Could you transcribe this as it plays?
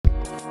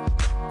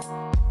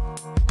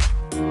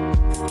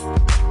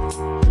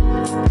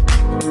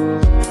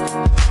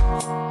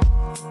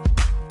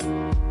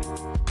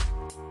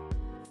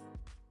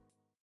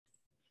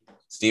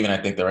Steven, I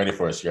think they're ready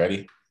for us. You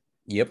ready?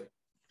 Yep.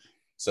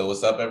 So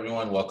what's up,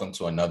 everyone? Welcome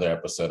to another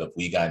episode of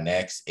We Got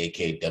Next,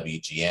 aka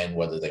WGN.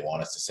 Whether they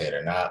want us to say it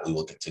or not, we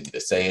will continue to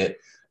say it.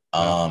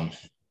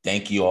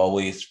 Thank you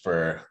always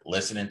for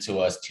listening to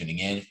us, tuning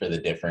in for the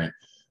different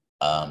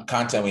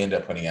content we end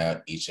up putting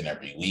out each and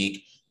every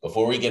week.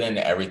 Before we get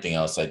into everything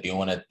else, I do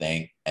want to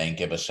thank and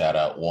give a shout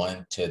out,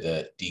 one, to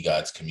the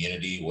DGods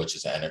community, which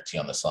is an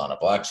NFT on the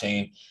Solana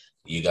blockchain.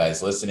 You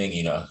guys listening,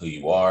 you know who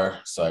you are.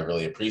 So I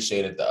really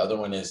appreciate it. The other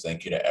one is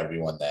thank you to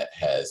everyone that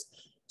has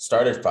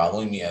started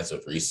following me as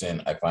of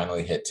recent. I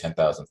finally hit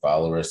 10,000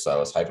 followers, so I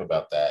was hype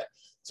about that.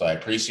 So I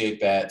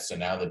appreciate that. So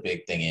now the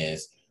big thing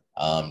is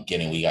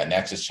getting We Got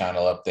Nexus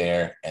channel up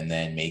there, and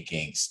then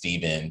making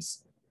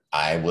Steven's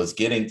I Was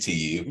Getting to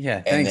You.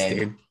 Yeah, thanks,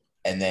 dude.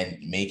 And then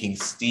making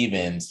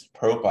Steven's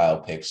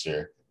profile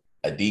picture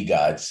a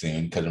DGod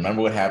soon. Because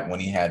remember what happened when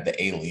he had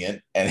the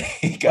alien and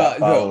he got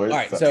followers. All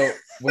right, so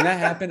when that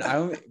happened, I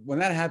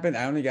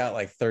only got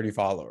like 30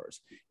 followers.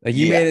 Like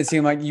you made it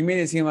seem like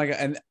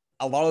and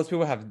a lot of those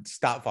people have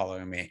stopped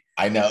following me.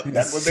 I know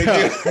that's what they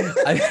do.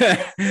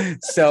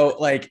 So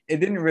like it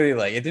didn't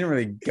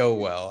really go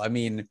well. I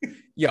mean,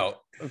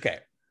 okay.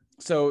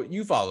 So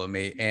you follow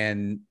me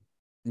and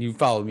you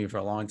followed me for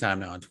a long time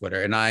now on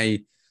Twitter, and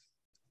I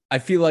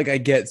feel like I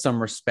get some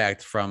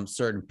respect from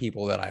certain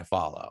people that I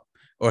follow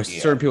or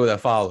certain people that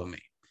follow me.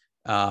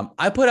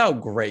 I put out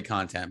great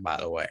content, by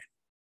the way.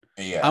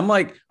 Yeah. I'm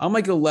like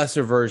a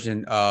lesser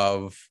version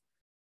of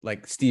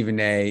like Stephen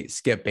A,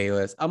 Skip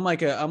Bayless. I'm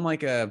like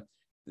a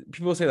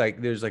people say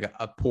like there's like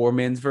a poor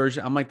man's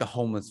version. I'm like the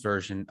homeless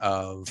version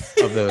of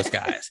those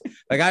guys.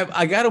 Like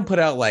I got to put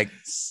out like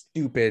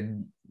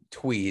stupid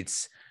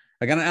tweets.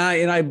 Like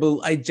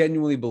I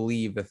genuinely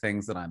believe the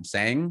things that I'm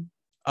saying,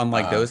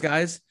 unlike those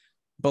guys.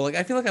 But like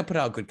I feel like I put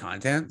out good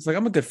content. It's like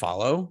I'm a good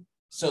follow.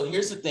 So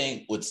here's the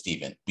thing with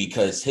Steven,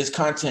 because his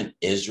content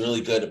is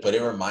really good, but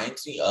it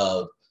reminds me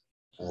of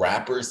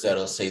rappers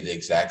that'll say the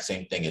exact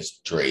same thing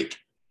as Drake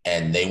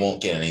and they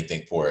won't get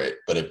anything for it.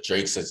 But if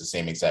Drake says the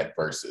same exact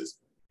verses,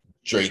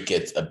 Drake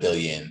gets 1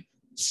 billion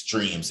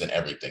streams and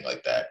everything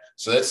like that.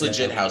 So that's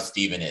legit how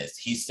Steven is.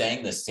 He's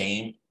saying the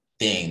same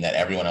thing that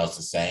everyone else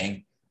is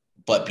saying,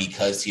 but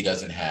because he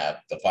doesn't have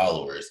the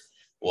followers,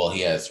 well,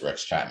 he has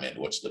Rex Chapman,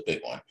 which is the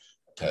big one,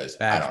 because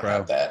I don't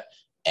have that.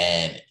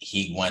 And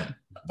he went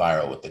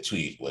viral with the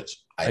tweet,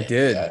 which I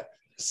did.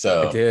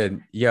 So I did.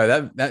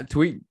 Yeah, that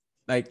tweet,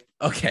 like,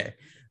 okay.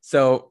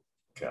 So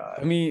God.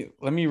 Let me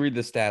read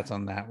the stats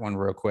on that one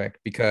real quick,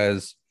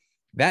 because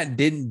that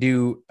didn't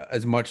do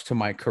as much to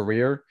my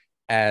career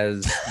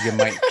as you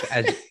might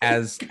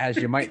as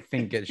you might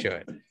think it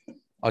should.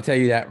 I'll tell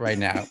you that right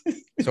now.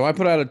 So I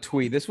put out a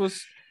tweet. This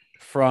was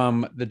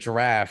from the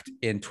draft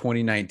in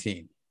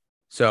 2019.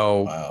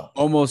 So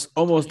almost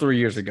 3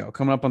 years ago,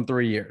 coming up on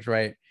 3 years,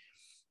 right?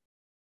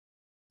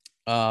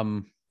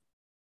 I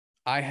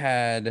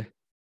had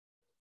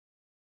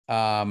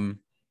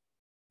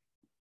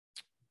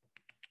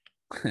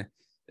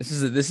this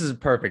is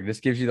perfect. This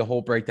gives you the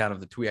whole breakdown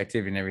of the tweet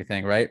activity and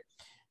everything, right?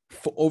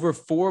 Over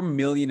 4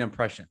 million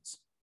impressions.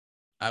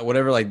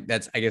 Whatever, like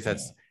that's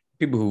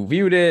people who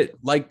viewed it,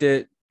 liked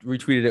it,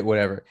 retweeted it,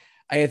 whatever.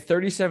 I had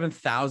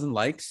 37,000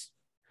 likes,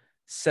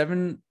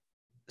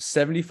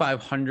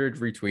 7,500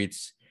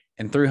 retweets,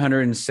 and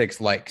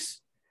 306 likes.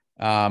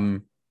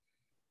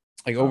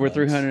 Like over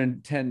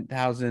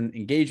 310,000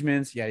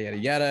 engagements, yada yada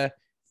yada.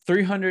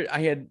 I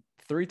had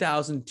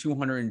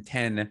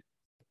 3,210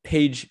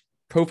 page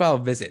profile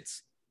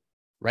visits,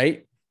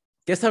 right?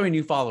 Guess how many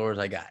new followers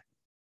I got?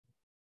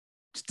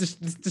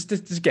 Just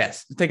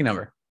guess. Just take a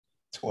number.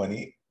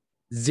 20.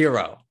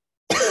 0.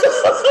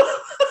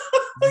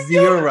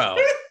 0.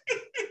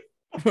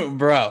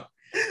 Bro,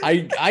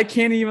 I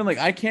can't even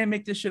I can't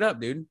make this shit up,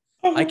 dude.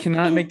 I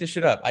cannot make this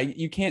shit up.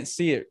 You can't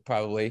see it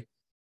probably,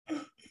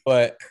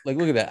 but like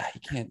look at that.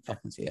 You can't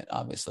fucking see it,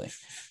 obviously.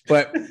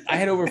 But I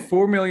had over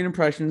 4 million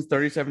impressions,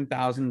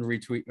 37,000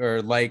 retweet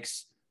or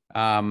likes,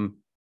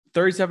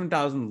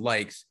 37,000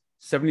 likes,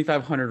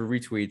 7,500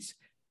 retweets,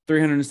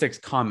 306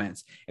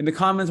 comments. And the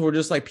comments were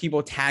just like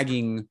people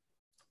tagging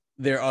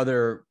their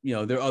other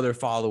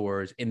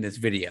followers in this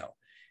video.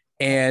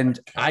 And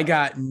I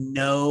got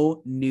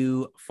no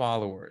new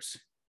followers.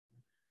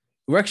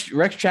 Rex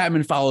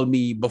Chapman followed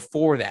me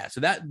before that.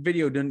 So that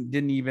video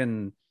didn't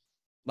even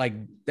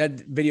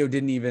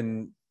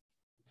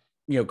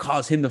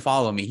cause him to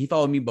follow me. He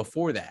followed me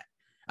before that.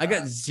 I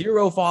got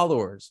 0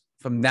 followers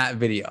from that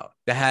video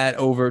that had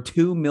over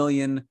 2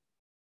 million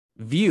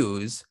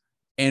views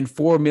and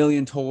 4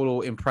 million total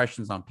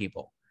impressions on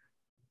people.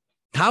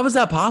 How is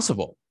that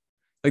possible?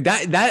 Like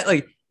that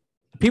like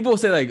people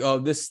say like, oh,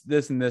 this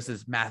and this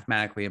is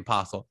mathematically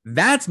impossible.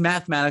 That's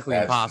mathematically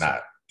impossible.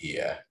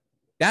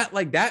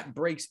 That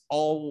breaks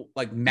all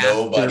like math.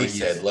 Nobody theories.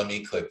 said, let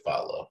me click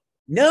follow.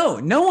 No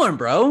one,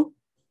 bro.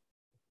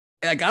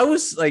 Like I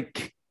was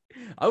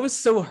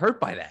so hurt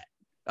by that.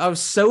 I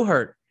was so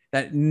hurt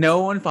that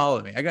no one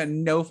followed me. I got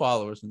no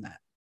followers from that.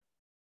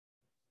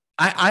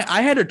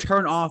 I had to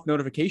turn off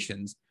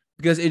notifications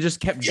because it just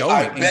kept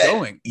going and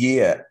going.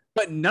 Yeah.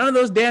 But none of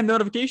those damn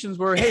notifications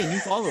were, hey, new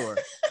follower.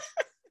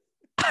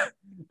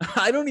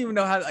 I don't even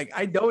know how,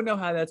 I don't know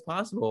how that's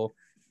possible.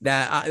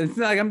 It's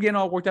not like I'm getting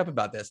all worked up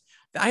about this.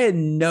 I had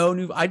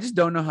I just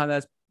don't know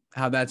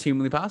how that's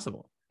humanly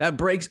possible. That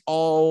breaks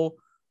all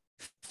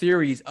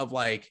theories of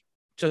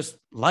just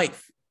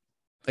life.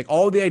 Like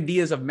all the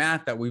ideas of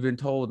math that we've been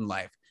told in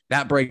life,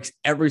 that breaks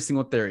every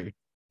single theory.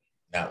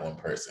 Not one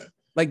person.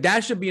 Like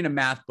that should be in a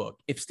math book.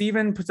 If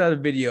Steven puts out a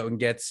video and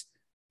gets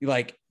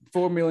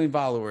 4 million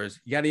followers,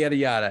 yada, yada,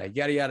 yada,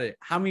 yada, yada.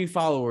 How many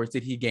followers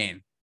did he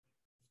gain?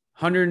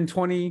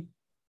 120,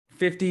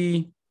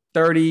 50,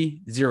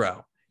 30,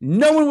 0.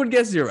 No one would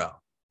guess 0.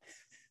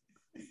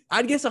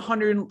 I'd guess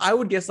 100. I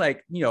would guess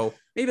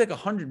maybe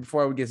 100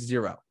 before I would guess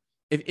 0.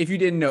 If you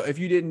didn't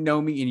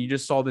know me and you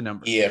just saw the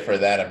numbers. Yeah, for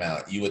that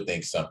amount, you would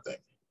think something.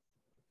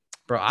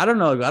 Bro, I don't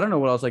know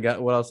what else I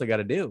got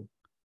to do.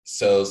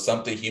 So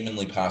something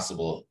humanly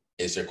possible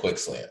is your quick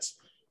slants.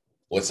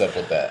 What's up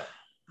with that?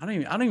 I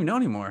don't even know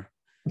anymore.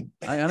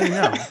 I don't even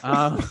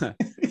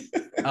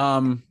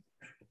know.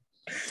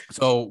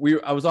 So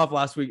I was off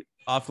last week,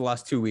 off the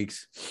last 2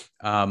 weeks.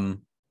 Went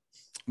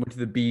to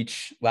the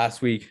beach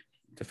last week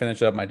to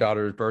finish up my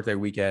daughter's birthday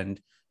weekend.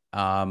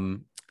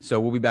 So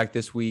we'll be back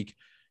this week.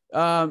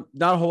 Not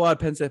a whole lot of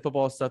Penn State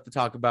football stuff to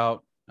talk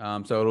about.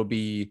 So it'll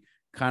be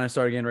kind of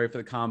starting getting ready for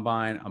the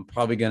combine. I'm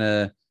probably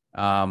gonna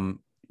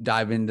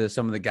dive into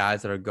some of the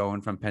guys that are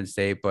going from Penn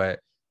State, but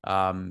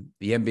the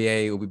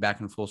NBA will be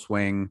back in full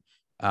swing.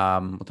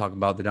 We'll talk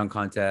about the dunk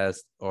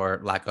contest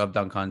or lack of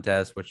dunk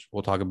contest, which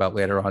we'll talk about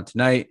later on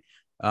tonight.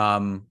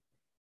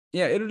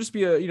 Yeah, it'll just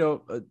be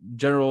a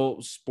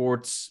general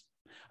sports.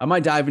 I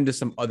might dive into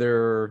some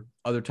other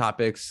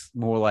topics,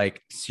 more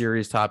like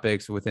serious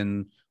topics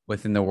within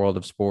the world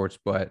of sports,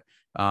 but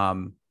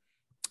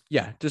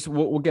yeah, just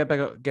we'll get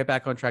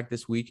back on track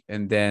this week,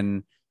 and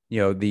then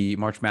the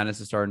March Madness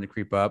is starting to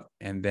creep up,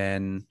 and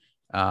then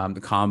the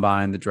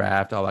combine, the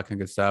draft, all that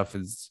kind of good stuff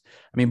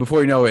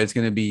before you know it, it's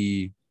gonna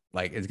be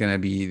the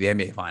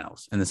NBA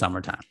finals in the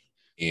summertime.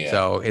 Yeah.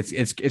 So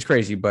it's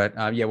crazy, but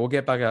yeah, we'll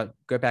get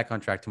back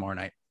on track tomorrow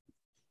night.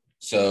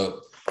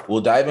 So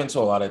we'll dive into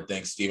a lot of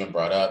things Steven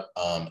brought up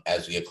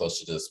as we get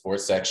closer to the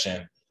sports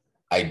section.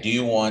 I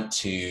do want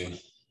to,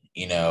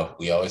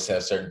 we always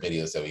have certain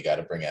videos that we got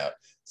to bring out.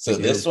 So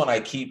this one,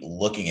 I keep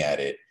looking at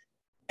it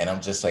and I'm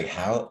just like,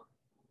 how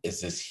is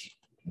this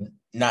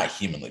not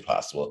humanly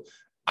possible?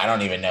 I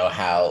don't even know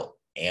how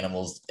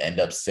animals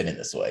end up sitting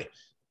this way.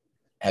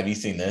 Have you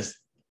seen this?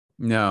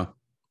 No.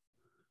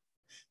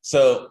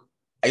 So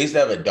I used to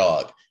have a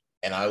dog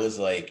and I was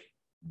like,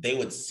 they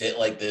would sit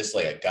like this,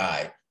 like a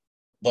guy.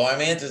 But my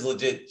man's is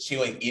legit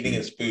chewing, eating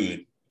his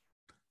food.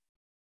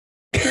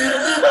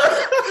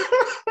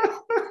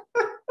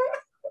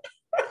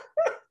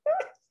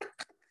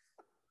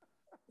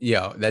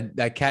 Yo,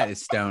 that cat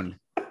is stoned.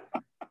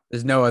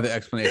 There's no other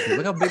explanation.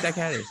 Look how big that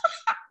cat is.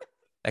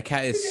 That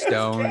cat is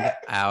stoned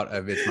out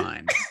of its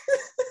mind.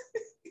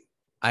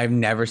 I've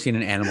never seen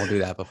an animal do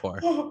that before.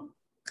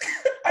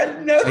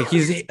 I've never.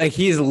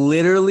 He's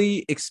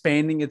literally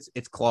expanding its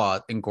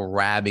claws and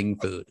grabbing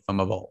food from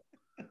a bowl.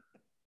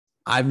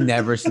 I've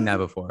never seen that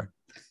before.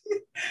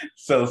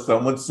 So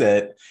someone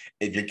said,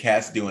 if your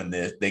cat's doing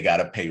this, they got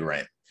to pay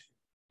rent.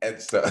 And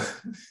so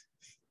that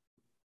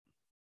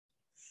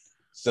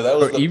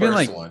was the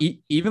first one.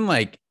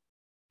 Even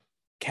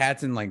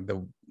cats in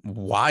the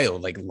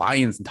wild, like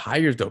lions and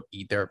tigers don't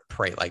eat their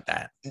prey like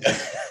that.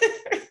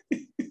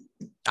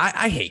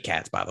 I hate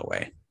cats, by the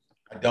way.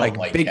 I don't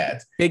like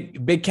cats.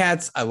 Big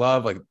cats, I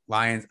love, like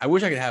lions. I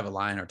wish I could have a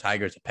lion or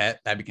tiger as a pet.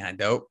 That'd be kind of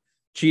dope.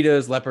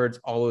 Cheetahs, leopards,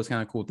 all those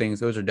kind of cool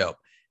things. Those are dope.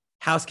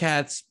 House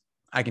cats,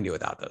 I can do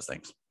without those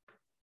things.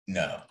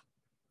 No.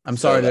 I'm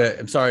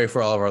sorry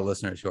for all of our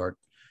listeners who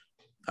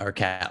are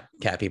cat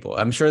people.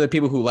 I'm sure the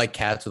people who like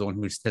cats are the one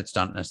who snitched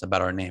on us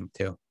about our name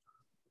too.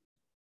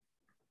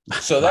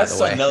 So that's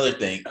another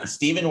thing.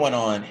 Steven went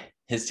on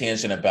his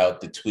tangent about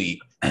the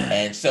tweet.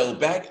 And so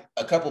back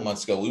a couple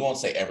months ago, we won't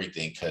say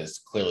everything because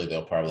clearly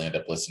they'll probably end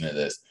up listening to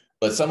this.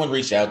 But someone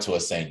reached out to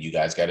us saying, you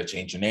guys got to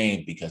change your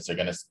name because they're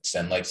going to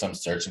send some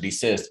search and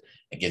desist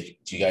and get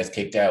you guys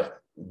kicked out.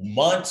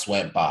 Months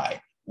went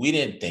by. We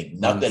didn't think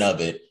nothing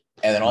of it.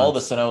 And then all of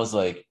a sudden I was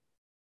like,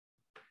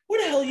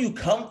 where the hell you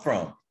come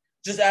from?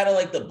 Just out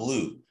of the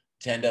blue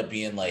to end up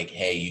being like,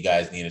 hey, you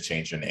guys need to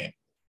change your name.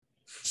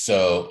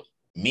 So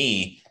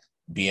me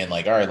being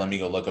like, all right, let me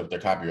go look up their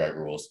copyright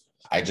rules.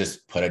 I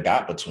just put a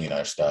dot between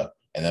our stuff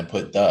and then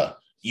put the.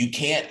 You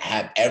can't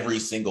have every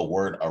single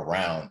word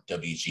around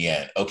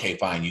WGN. Okay,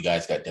 fine. You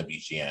guys got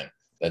WGN.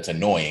 That's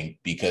annoying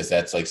because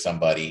that's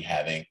somebody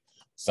having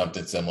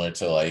something similar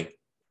to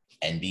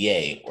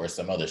NBA or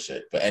some other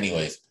shit. But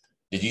anyways,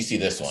 did you see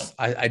this one?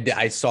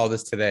 I saw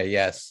this today.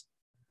 Yes.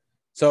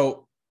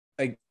 So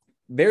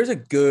there's a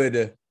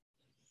good.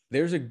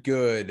 This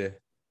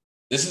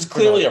is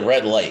clearly a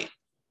red light.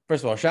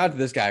 First of all, shout out to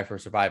this guy for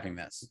surviving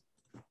this.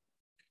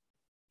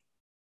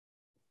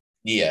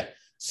 Yeah.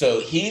 So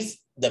he's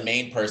the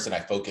main person I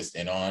focused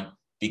in on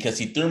because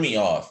he threw me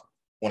off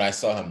when I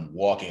saw him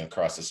walking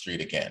across the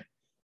street again.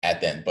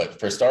 at the end. But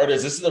for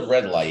starters, this is a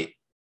red light.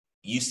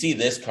 You see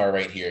this car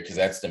right here because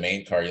that's the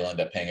main car you'll end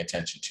up paying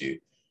attention to.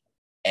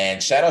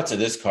 And shout out to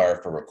this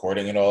car for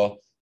recording it all,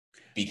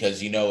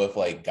 because if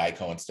like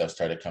Geico and stuff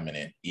started coming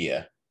in.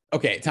 Yeah.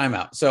 Okay, time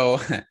out. So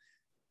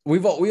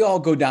we all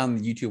go down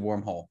the YouTube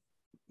wormhole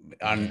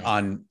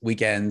on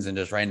weekends and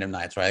just random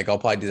nights, right? Like I'll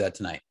probably do that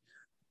tonight.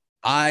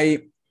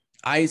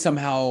 I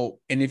somehow,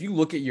 and if you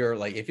look at your,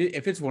 like,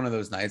 if it's one of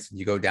those nights and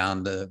you go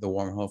down the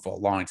wormhole for a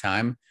long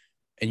time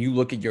and you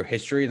look at your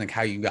history and like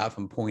how you got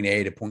from point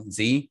A to point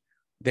Z,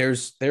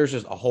 there's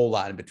just a whole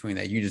lot in between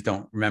that you just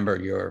don't remember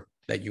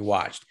that you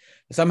watched.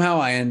 Somehow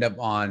I end up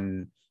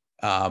on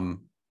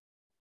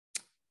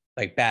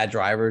like bad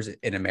drivers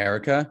in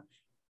America.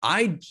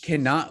 I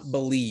cannot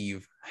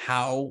believe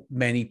how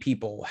many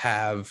people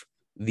have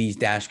these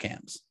dash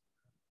cams.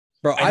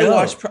 Bro,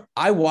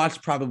 I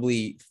watched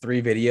probably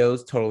 3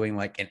 videos totaling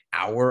like an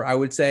hour, I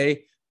would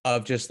say,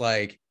 of just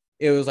like,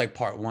 it was like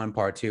part 1,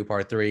 part 2,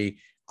 part 3.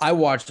 I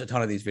watched a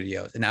ton of these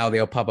videos and now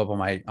they'll pop up on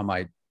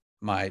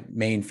my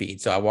main feed.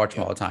 So I watch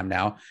them all the time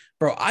now.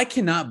 Bro, I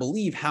cannot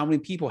believe how many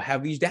people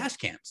have these dash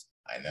cams.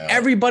 I know.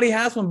 Everybody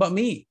has one but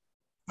me.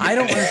 I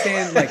don't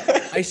understand. Like,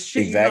 I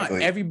shit exactly. You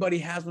not, everybody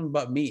has one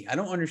but me. I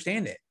don't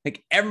understand it.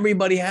 Like,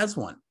 everybody has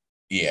one.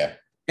 Yeah.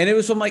 And it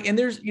was from like, and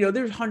there's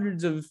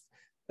hundreds of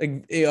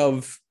like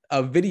of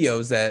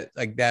videos that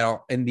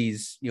are in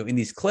these, in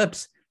these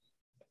clips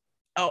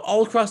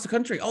all across the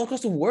country, all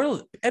across the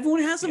world.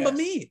 Everyone has them but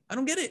me. I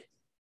don't get it.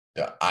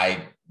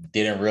 I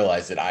didn't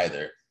realize it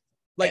either.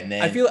 Like, and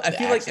then I feel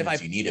like if I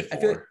need it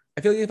for.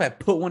 I feel like if I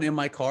put one in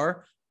my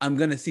car, I'm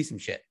gonna see some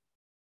shit.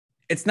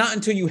 It's not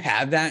until you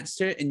have that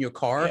shit in your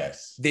car,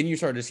 then you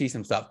start to see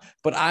some stuff.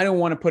 But I don't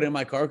want to put it in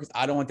my car because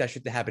I don't want that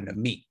shit to happen to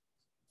me.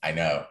 I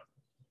know.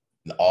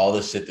 All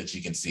the shit that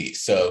you can see.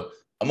 So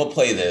I'm going to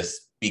play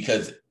this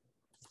because,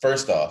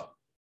 first off,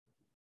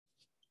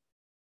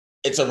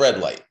 it's a red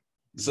light.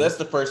 So that's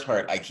the first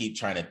part I keep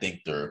trying to think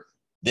through.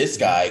 This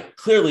guy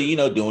clearly,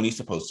 doing what he's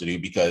supposed to do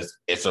because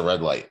it's a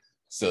red light.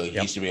 So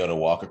he should be able to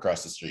walk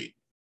across the street.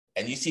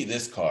 And you see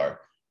this car.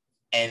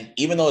 And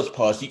even though it's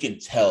paused, you can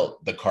tell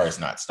the car is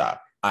not stopped.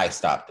 I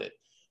stopped it.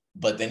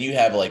 But then you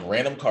have like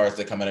random cars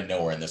that come out of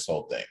nowhere in this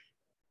whole thing.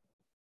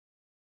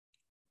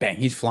 Bang,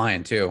 he's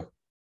flying too.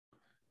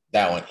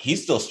 That one,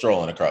 he's still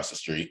strolling across the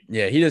street.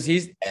 Yeah, he does.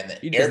 And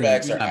the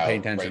airbags are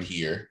out right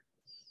here.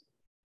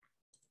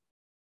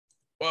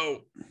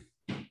 Whoa.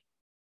 And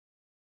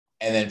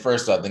then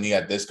first off, then you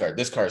got this car.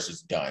 This car is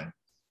just done.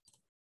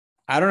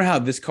 I don't know how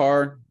this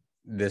car,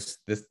 this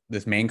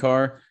main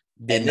car,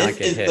 did not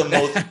get hit. And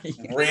this is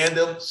the most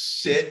random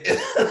shit.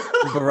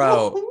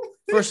 Bro,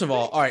 first of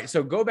all right,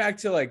 so go back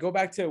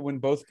to when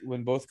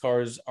both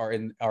cars are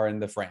in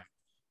the frame.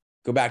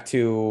 Go back a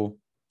little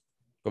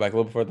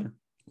bit further, a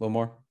little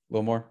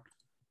more.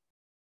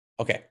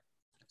 Okay,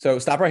 so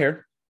stop right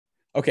here.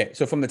 Okay,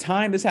 so from the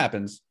time this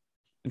happens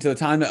until the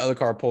time the other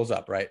car pulls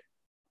up, right?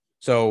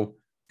 So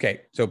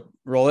okay, so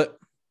roll it.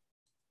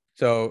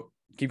 So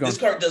keep going. This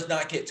car does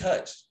not get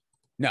touched.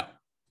 No.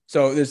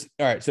 So there's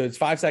all right. So it's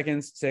 5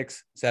 seconds,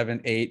 6,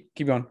 7, 8.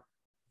 Keep going.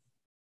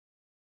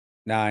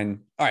 9.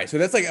 All right. So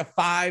that's like a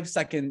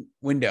 5-second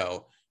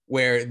window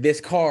where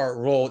this car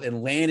rolled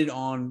and landed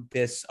on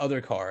this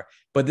other car,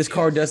 but this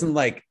car doesn't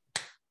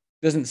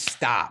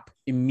stop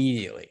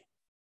immediately.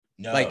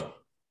 No. Like,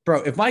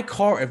 bro, if my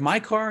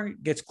car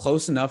gets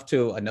close enough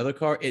to another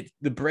car,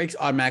 the brakes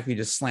automatically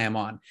just slam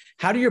on.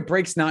 How do your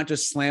brakes not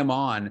just slam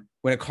on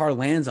when a car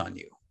lands on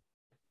you?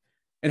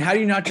 And how do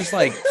you not just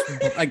like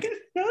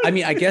I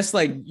mean, I guess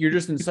like you're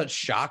just in such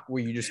shock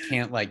where you just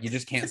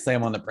can't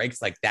slam on the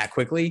brakes like that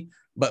quickly.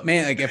 But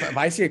man, like if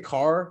I see a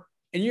car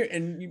and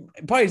you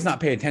probably just not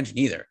pay attention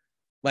either,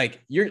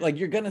 like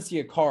you're gonna see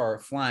a car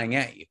flying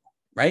at you,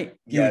 right?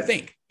 You would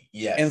think.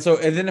 Yes.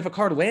 And then if a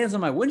car lands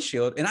on my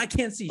windshield and I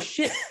can't see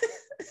shit,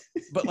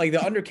 but like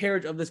the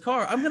undercarriage of this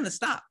car, I'm gonna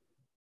stop.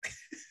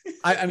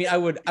 I mean, I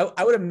would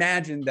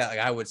imagine that like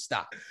I would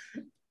stop.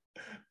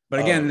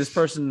 But again, this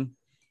person,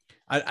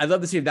 I'd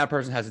love to see if that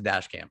person has a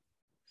dash cam.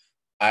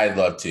 I'd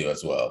love to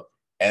as well.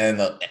 And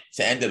then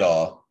to end it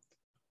all,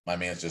 my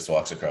man just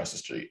walks across the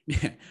street.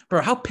 Yeah.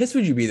 Bro, how pissed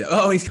would you be though?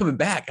 Oh, he's coming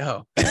back.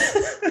 Oh.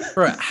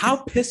 Bro, how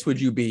pissed would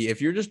you be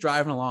if you're just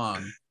driving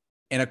along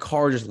and a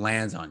car just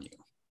lands on you?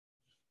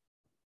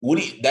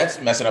 That's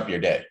messing up your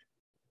day.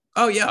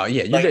 Oh, yeah.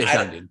 Yeah. Your day's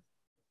done, dude.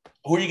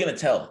 Who are you going to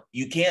tell?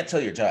 You can't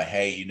tell your child,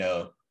 hey,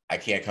 I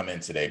can't come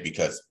in today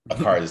because a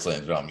car just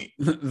landed on me.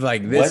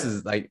 Like, this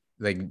is like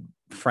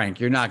Frank,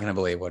 you're not going to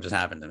believe what just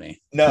happened to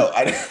me. No,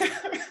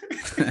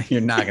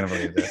 you're not going to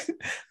believe this.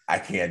 I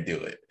can't do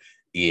it.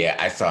 Yeah,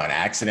 I saw an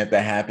accident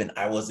that happened.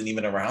 I wasn't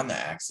even around the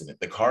accident.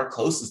 The car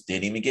closest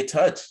didn't even get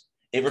touched.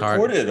 It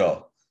recorded it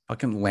all.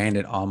 Fucking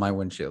landed on my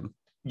windshield.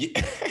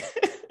 Yeah.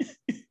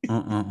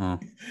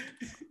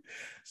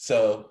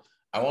 So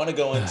I want to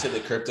go into the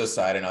crypto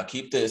side, and I'll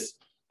keep this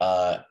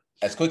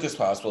as quick as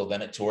possible.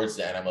 Then towards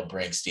the end, I'm going to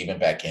bring Steven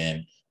back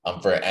in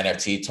for an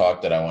NFT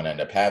talk that I want to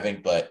end up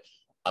having. But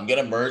I'm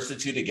going to merge the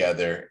two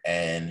together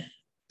and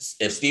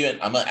if Steven,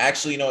 I'm gonna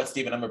actually, you know what,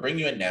 Steven, I'm gonna bring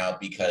you in now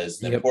because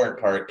the Yep. important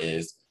part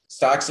is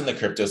stocks in the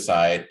crypto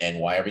side and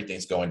why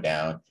everything's going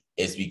down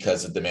is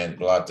because of the man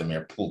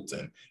Vladimir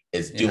Putin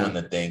is doing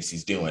the things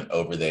he's doing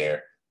over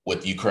there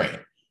with Ukraine.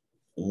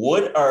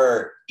 What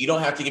are, you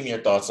don't have to give me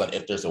your thoughts on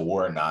if there's a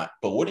war or not,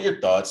 but what are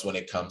your thoughts when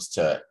it comes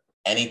to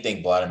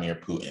anything Vladimir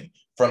Putin?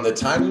 From the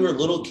time we were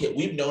little kid,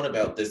 we've known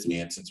about this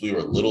man since we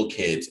were little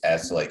kids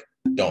as to like,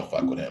 don't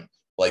fuck with him.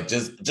 Like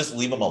just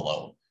leave him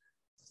alone.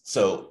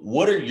 So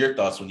what are your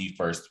thoughts when you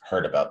first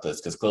heard about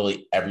this? Because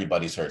clearly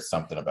everybody's heard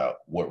something about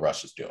what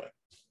Russia's doing.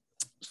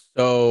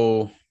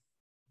 So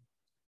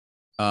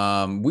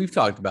we've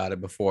talked about it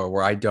before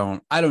where I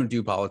don't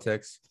do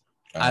politics.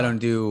 I don't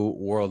do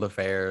world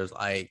affairs.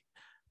 I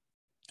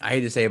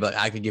hate to say it, but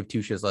I could give two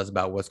shits less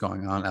about what's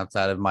going on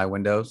outside of my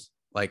windows.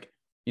 Like,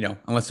 you know,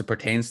 unless it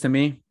pertains to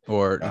me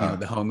or you know,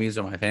 the homies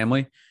or my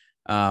family.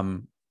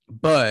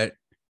 But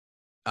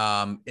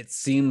it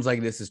seems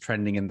like this is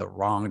trending in the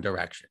wrong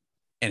direction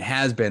and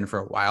has been for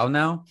a while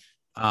now.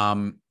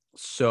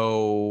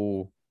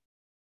 So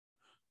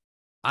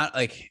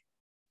I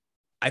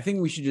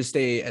think we should just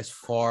stay as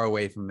far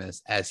away from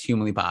this as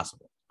humanly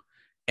possible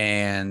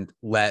and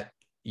let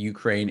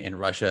Ukraine and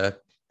Russia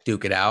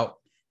duke it out.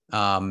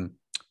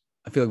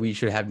 I feel like we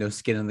should have no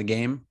skin in the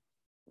game,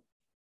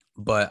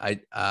 but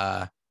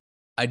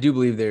I do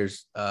believe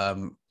there's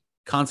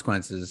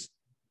consequences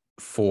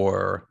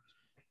for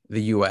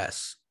the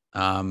U.S.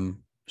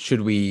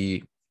 Should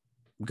we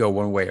go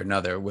one way or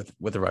another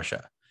with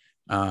Russia.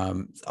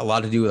 A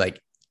lot to do with like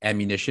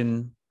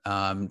ammunition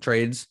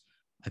trades.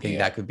 I think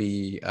that could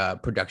be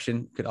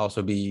production, could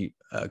also be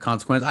a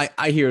consequence.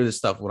 I hear this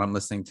stuff when I'm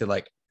listening to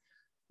like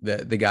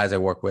the guys I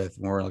work with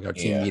when we're like our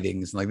team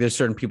meetings. And like there's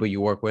certain people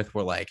you work with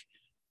where like,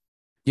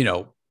 you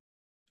know,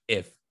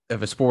 if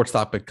a sports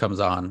topic comes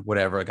on,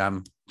 whatever, like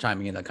I'm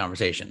chiming in that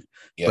conversation.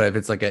 Yep. But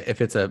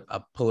if it's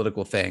a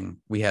political thing,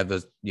 we have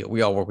those, you know,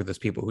 we all work with those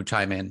people who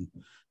chime in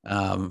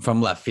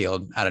from left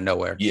field out of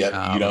nowhere.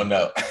 Yeah, you don't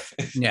know.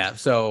 Yeah.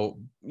 So,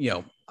 you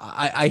know,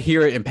 I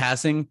hear it in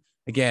passing.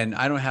 Again,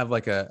 I don't have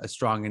like a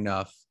strong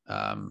enough,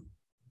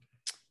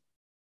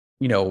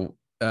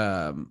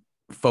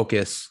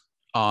 focus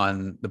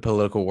on the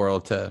political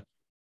world to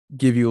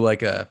give you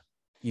like a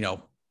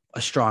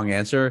strong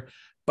answer.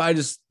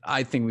 But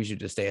I think we should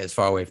just stay as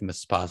far away from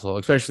this as possible,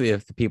 especially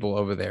if the people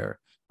over there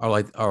are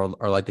like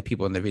the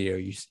people in the video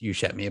you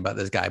sent me about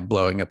this guy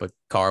blowing up a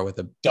car with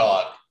a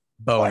dog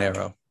bow and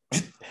arrow.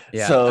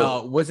 Yeah.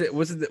 So was it?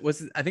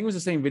 I think it was the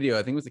same video.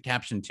 I think it was the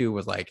caption too.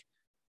 Was like,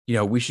 you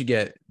know, we should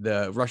get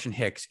the Russian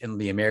Hicks and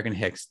the American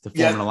Hicks to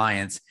form an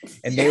alliance,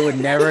 and they would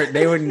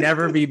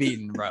never be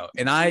beaten, bro.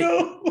 And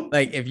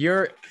like if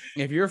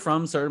you're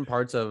from certain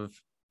parts of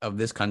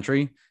this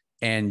country,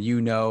 and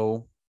you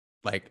know,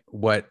 like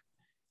what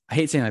I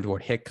hate saying like the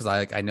word hick because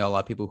I know a lot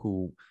of people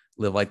who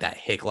live like that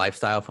hick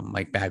lifestyle from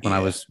like back when I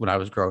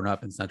was growing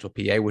up in Central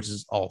PA, which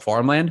is all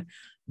farmland,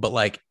 but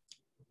like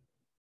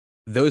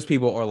those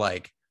people are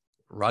like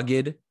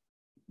rugged,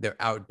 they're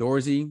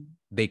outdoorsy,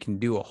 they can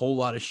do a whole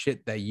lot of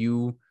shit that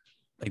you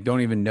like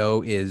don't even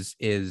know is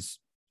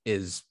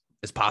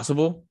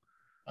possible,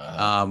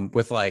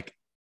 with like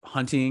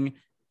hunting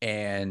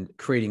and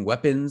creating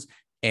weapons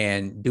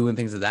and doing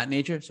things of that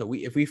nature. So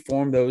if we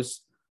form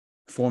those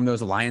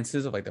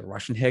alliances of like the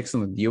Russian Hicks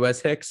and the US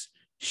Hicks,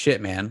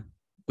 shit, man,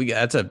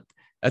 that's an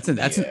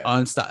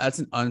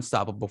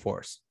unstoppable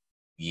force.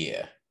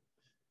 Yeah.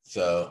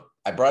 So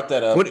I brought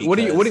that up. What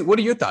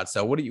are your thoughts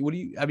though? What do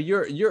you I mean,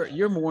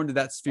 you're more into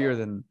that sphere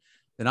than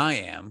I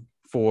am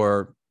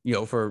for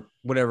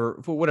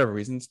whatever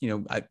reasons. You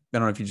know, I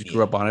don't know if you just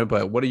grew up on it,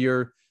 but what are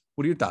your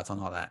thoughts on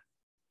all that?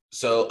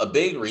 So a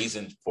big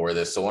reason for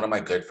this. So one of my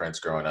good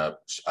friends growing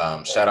up,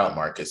 shout out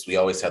Marcus. We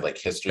always had like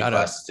history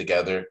classes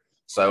together.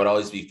 So I would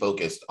always be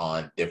focused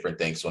on different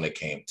things when it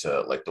came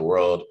to like the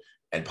world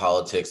and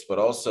politics, but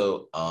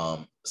also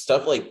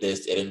stuff like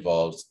this. It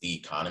involves the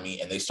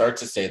economy, and they start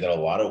to say that a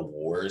lot of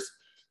wars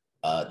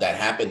that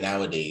happen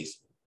nowadays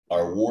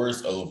are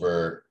wars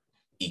over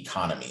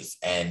economies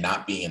and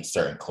not being in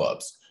certain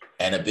clubs.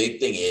 And a big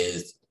thing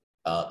is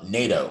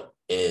NATO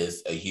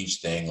is a huge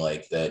thing,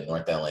 like the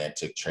North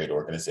Atlantic Trade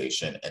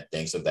Organization and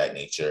things of that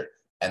nature.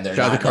 And they're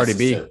not Cardi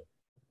B.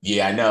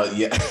 Yeah, I know.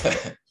 Yeah.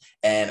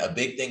 And a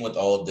big thing with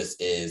all of this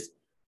is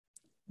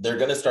they're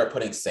going to start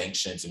putting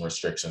sanctions and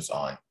restrictions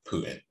on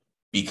Putin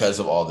because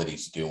of all that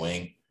he's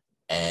doing.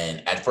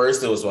 And at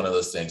first it was one of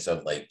those things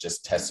of like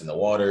just testing the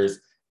waters.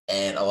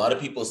 And a lot of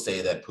people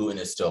say that Putin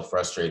is still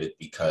frustrated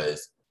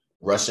because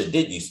Russia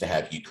did used to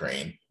have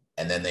Ukraine,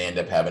 and then they end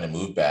up having to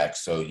move back.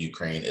 So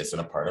Ukraine isn't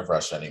a part of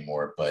Russia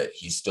anymore, but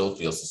he still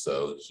feels as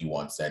though he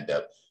wants to end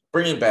up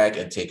bringing back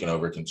and taking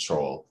over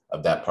control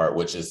of that part,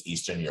 which is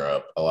Eastern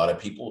Europe. A lot of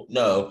people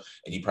know,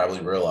 and you probably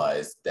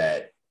realize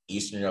that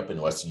Eastern Europe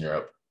and Western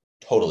Europe,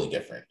 totally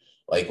different.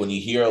 Like when you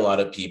hear a lot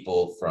of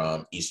people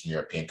from Eastern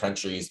European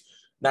countries,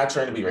 not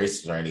trying to be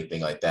racist or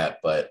anything like that,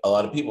 but a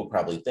lot of people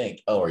probably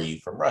think, oh, are you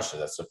from Russia?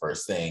 That's the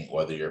first thing,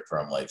 whether you're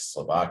from like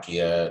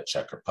Slovakia,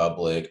 Czech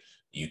Republic,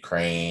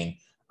 Ukraine,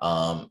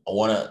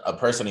 A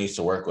person I used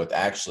to work with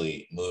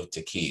actually moved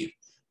to Kyiv.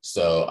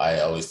 So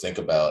I always think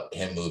about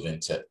him moving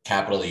to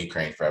capital of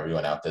Ukraine. For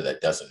everyone out there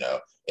that doesn't know,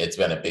 it's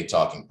been a big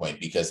talking point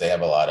because they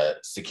have a lot of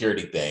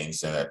security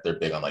things and that they're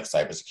big on like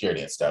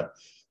cybersecurity and stuff.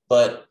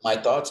 But my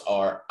thoughts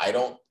are, I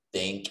don't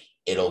think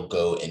it'll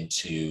go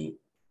into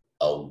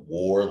a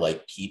war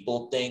like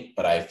people think,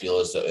 but I feel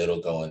as though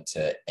it'll go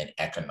into an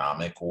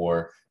economic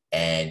war,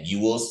 and you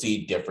will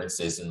see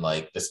differences in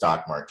like the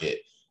stock market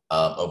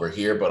over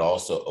here, but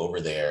also over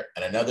there.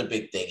 And another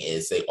big thing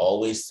is they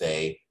always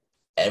say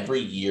every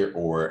year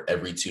or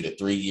every 2 to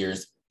 3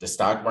 years, the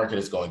stock market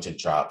is going to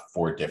drop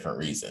for different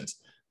reasons.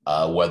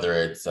 Whether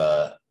it's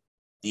a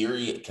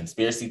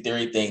conspiracy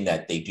theory thing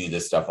that they do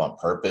this stuff on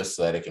purpose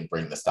so that it can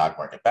bring the stock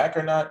market back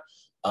or not.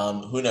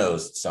 Who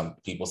knows? Some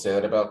people say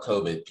that about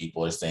COVID.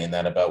 People are saying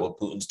that about what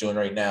Putin's doing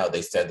right now.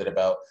 They said that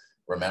about,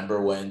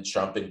 remember when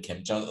Trump and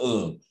Kim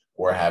Jong-un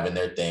were having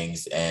their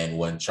things, and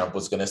when Trump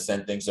was going to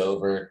send things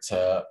over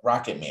to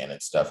Rocket Man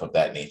and stuff of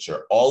that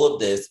nature. All of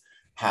this,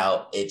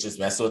 how it just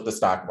messed with the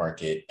stock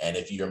market. And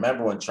if you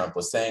remember when Trump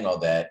was saying all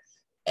that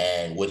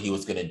and what he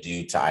was going to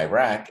do to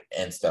Iraq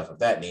and stuff of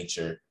that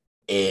nature,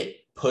 it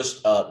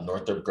pushed up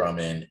Northrop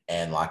Grumman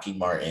and Lockheed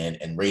Martin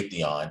and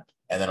Raytheon.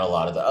 And then a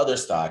lot of the other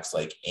stocks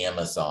like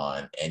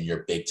Amazon and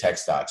your big tech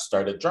stocks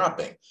started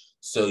dropping.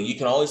 So you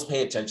can always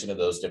pay attention to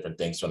those different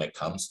things when it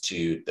comes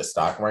to the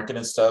stock market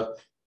and stuff.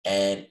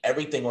 And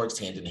everything works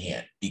hand in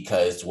hand,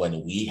 because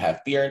when we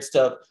have fear and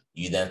stuff,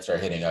 you then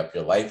start hitting up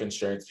your life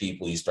insurance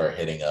people, you start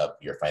hitting up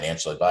your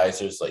financial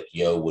advisors like,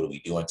 yo, what do we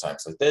do in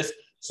times like this?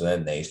 So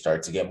then they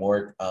start to get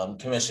more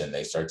commission,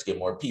 they start to get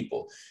more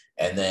people.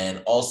 And then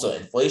also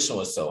inflation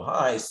was so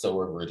high, so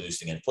we're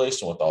reducing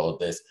inflation with all of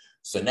this.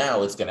 So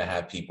now it's going to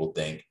have people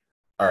think,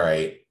 all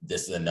right,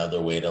 this is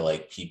another way to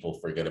like people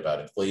forget about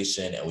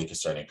inflation, and we can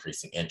start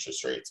increasing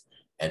interest rates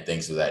and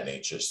things of that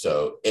nature.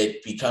 So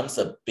it becomes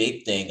a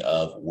big thing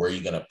of where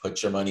you're going to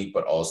put your money,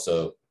 but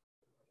also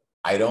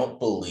I don't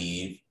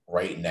believe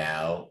right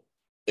now,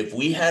 if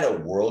we had a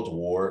world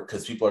war,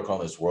 because people are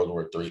calling this World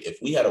War III, if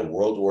we had a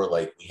world war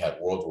like we had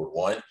World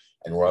War I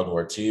and World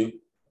War II,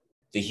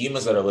 the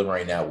humans that are living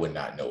right now would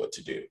not know what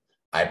to do.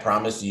 I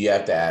promise you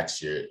have to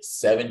ask your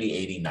 70,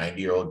 80,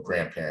 90-year-old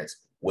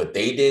grandparents what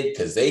they did,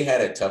 because they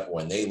had a tough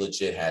one. They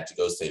legit had to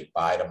go say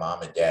bye to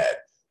mom and dad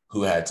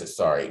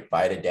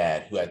bye to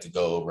dad who had to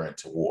go over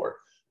into war.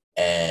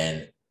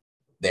 And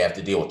they have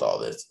to deal with all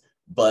this.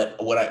 But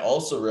what I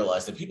also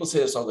realized, and people say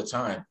this all the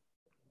time,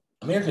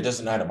 America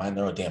doesn't know how to mind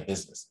their own damn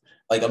business.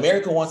 Like,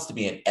 America wants to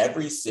be in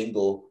every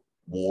single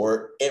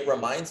war. It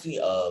reminds me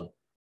of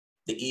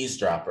the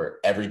eavesdropper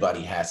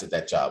everybody has at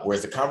that job,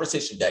 whereas the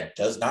conversation that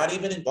does not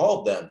even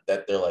involve them,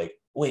 that they're like,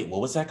 wait,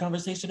 what was that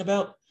conversation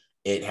about?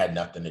 It had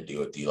nothing to do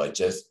with you. Like,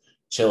 just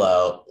chill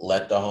out,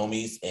 let the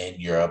homies in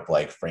Europe,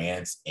 like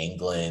France,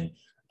 England,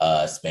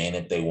 Spain,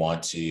 if they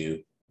want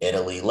to,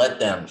 Italy, let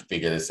them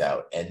figure this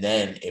out. And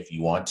then if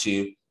you want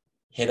to,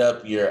 hit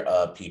up your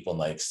people in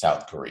like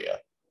South Korea,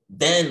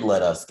 then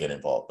let us get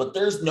involved. But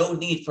there's no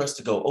need for us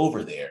to go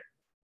over there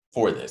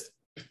for this.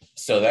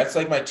 So that's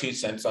like my 2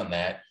 cents on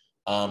that.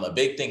 A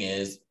big thing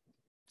is,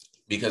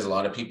 because a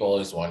lot of people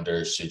always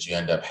wonder, should you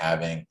end up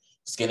having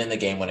skin in the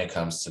game when it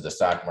comes to the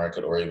stock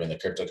market or even the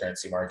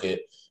cryptocurrency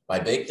market? My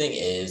big thing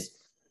is,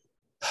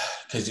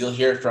 because you'll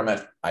hear from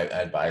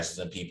advisors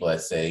and people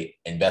that say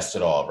invest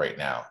it all right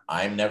now.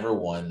 I'm never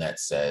one that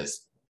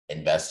says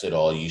invest it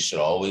all. You should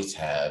always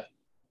have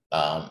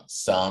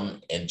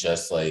some in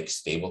just like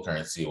stable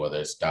currency, whether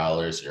it's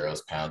dollars,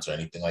 euros, pounds, or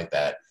anything like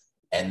that.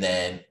 And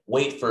then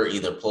wait for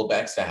either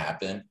pullbacks to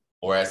happen,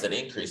 or as it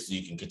increases,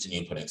 you can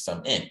continue putting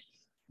some in.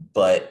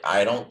 But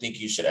I don't think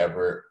you should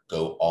ever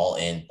go all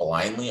in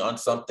blindly on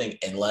something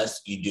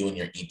unless you do in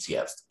your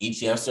ETFs.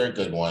 ETFs are a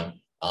good one.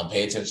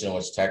 Pay attention to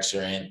which techs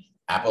you're in.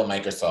 Apple,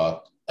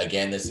 Microsoft.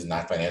 Again, this is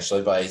not financial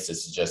advice.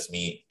 This is just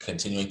me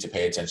continuing to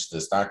pay attention to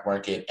the stock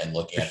market and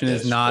looking Christian at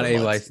this. Is not a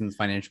licensed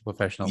financial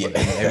professional. Yeah.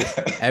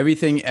 But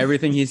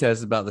everything he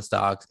says about the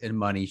stocks and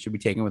money should be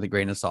taken with a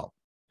grain of salt.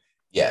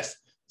 Yes.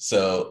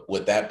 So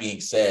with that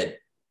being said,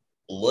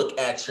 look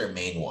at your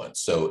main one.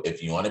 So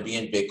if you want to be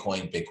in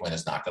Bitcoin, Bitcoin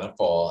is not going to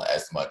fall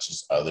as much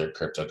as other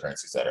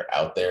cryptocurrencies that are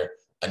out there.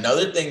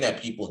 Another thing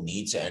that people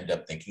need to end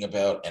up thinking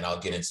about, and I'll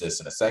get into this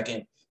in a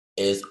second,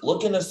 is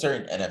look into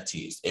certain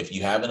NFTs. If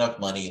you have enough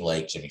money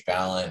like Jimmy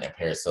Fallon and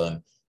Paris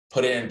Hilton,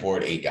 put it in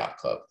Bored Ape Yacht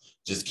Club.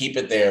 Just keep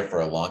it there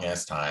for a long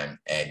ass time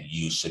and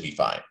you should be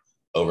fine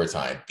over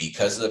time,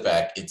 because of the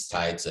fact it's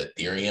tied to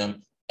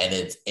Ethereum and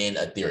it's in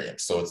Ethereum.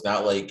 So it's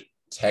not like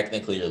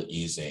technically you're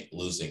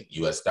losing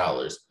US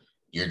dollars.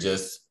 You're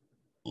just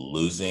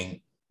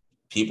losing,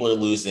 people are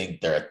losing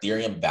their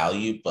Ethereum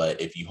value.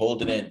 But if you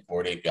hold it in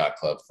Bored Ape Yacht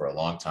Club for a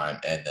long time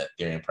and the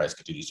Ethereum price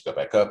continues to go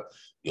back up,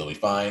 you'll be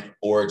fine.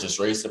 Or just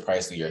raise the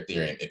price of your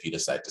Ethereum if you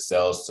decide to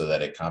sell, so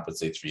that it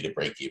compensates for you to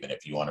break even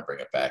if you want to bring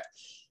it back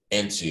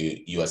into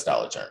US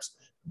dollar terms.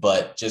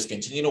 But just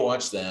continue to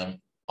watch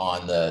them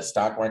on the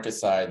stock market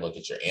side, look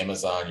at your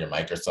Amazon, your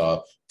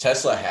Microsoft.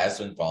 Tesla has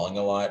been falling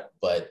a lot,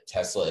 but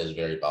Tesla is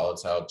very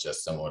volatile,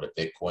 just similar to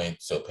Bitcoin.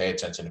 So pay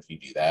attention if you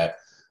do that.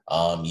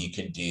 You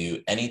can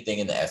do anything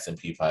in the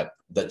S&P 5,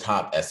 the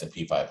top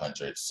S&P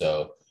 500.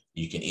 So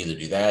you can either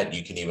do that.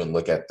 You can even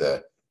look at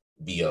the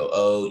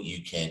VOO.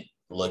 You can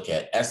look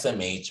at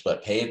SMH,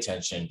 but pay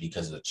attention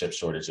because of the chip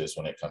shortages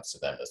when it comes to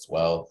them as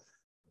well.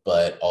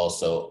 But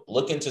also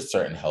look into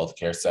certain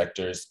healthcare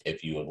sectors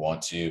if you would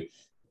want to.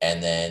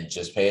 And then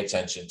just pay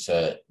attention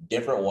to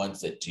different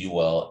ones that do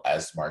well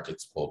as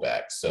markets pull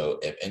back. So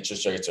if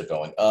interest rates are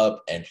going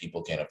up and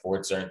people can't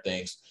afford certain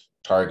things,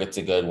 Target's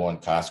a good one,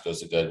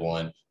 Costco's a good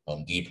one,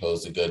 Home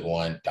Depot's a good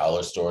one,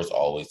 Dollar Store's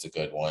always a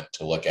good one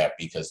to look at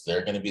because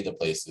they're going to be the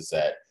places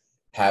that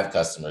have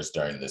customers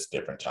during this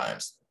different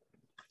times.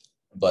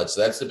 But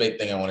so that's the big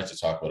thing I wanted to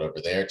talk about over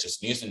there.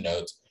 Just news and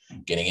notes.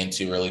 Getting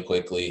into really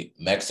quickly,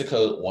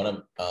 Mexico, one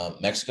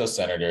of Mexico's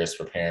senators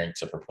preparing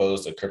to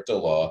propose a crypto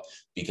law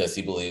because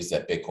he believes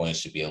that Bitcoin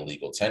should be a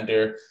legal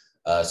tender.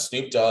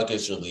 Snoop Dogg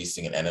is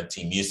releasing an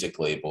NFT music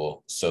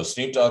label. So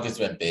Snoop Dogg has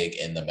been big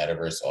in the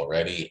metaverse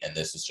already, and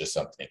this is just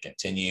something to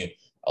continue.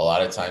 A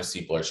lot of times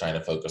people are trying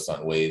to focus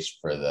on ways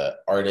for the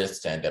artists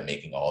to end up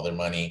making all their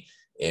money.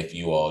 If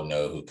you all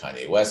know who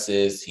Kanye West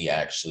is, he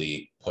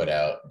actually put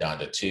out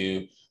Donda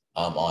 2.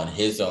 On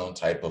his own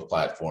type of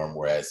platform,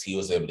 whereas he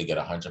was able to get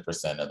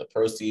 100% of the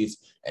proceeds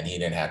and he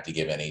didn't have to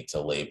give any to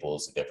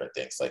labels and different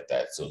things like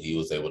that. So he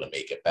was able to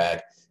make it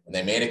back. And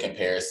they made a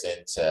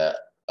comparison to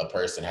a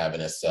person having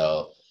to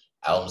sell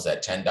albums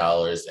at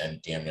 $10 and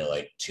damn near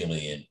like 2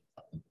 million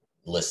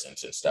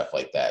listens and stuff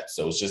like that.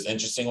 So it's just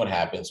interesting what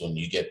happens when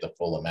you get the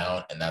full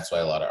amount. And that's why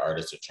a lot of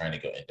artists are trying to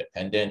go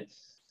independent.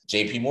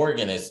 JP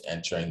Morgan is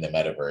entering the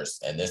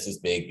metaverse. And this is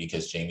big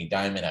because Jamie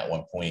Dimon at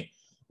one point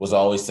was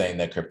always saying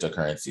that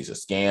cryptocurrency is a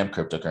scam,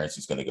 cryptocurrency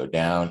is going to go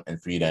down,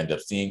 and for you to end up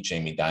seeing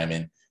Jamie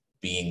Dimon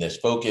being this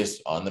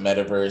focused on the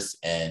metaverse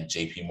and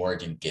JP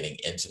Morgan getting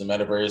into the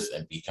metaverse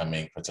and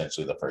becoming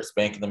potentially the first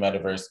bank in the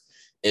metaverse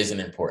is an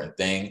important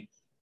thing.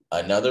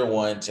 Another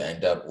one to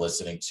end up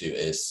listening to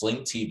is Sling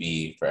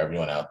TV. For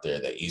everyone out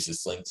there that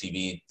uses Sling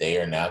TV, they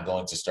are now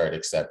going to start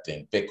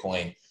accepting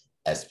Bitcoin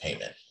as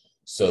payment.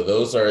 So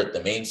those are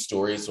the main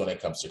stories when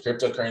it comes to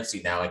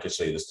cryptocurrency. Now I can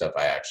show you the stuff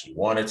I actually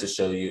wanted to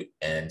show you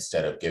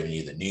instead of giving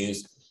you the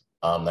news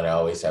that I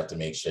always have to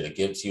make sure to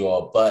give to you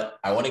all. But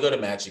I want to go to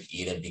Magic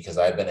Eden because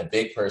I've been a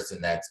big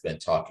person that's been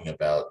talking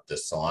about the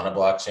Solana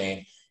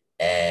blockchain.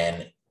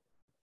 And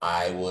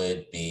I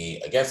would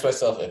be against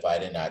myself if I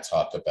did not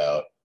talk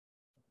about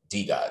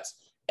DeGods.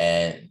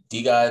 And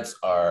DeGods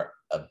are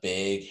a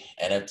big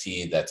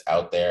NFT that's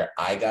out there.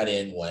 I got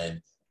in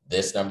when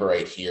this number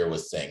right here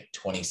was saying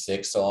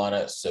 26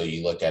 Solana. So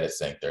you look at it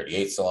saying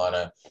 38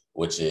 Solana,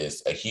 which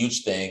is a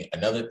huge thing.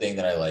 Another thing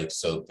that I like,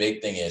 so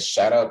big thing is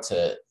shout out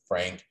to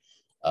Frank.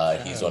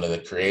 He's one of the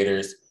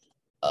creators.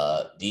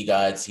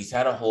 DeGods, he's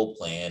had a whole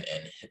plan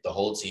and the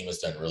whole team has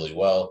done really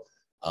well.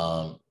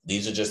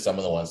 These are just some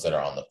of the ones that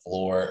are on the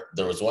floor.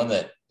 There was one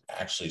that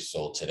actually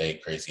sold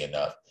today, crazy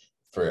enough,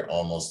 for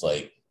almost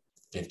like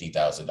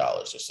 $50,000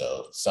 or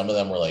so. Some of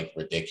them were like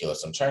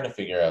ridiculous. I'm trying to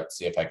figure out,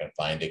 see if I can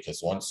find it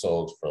because one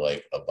sold for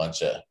like a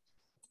bunch of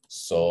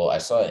I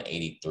saw an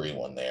 83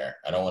 one there.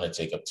 I don't want to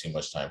take up too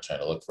much time trying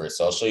to look for it.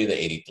 So I'll show you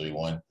the 83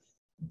 one.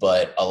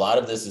 But a lot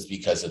of this is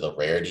because of the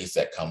rarities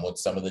that come with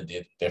some of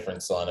the different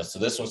Solana. So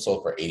this one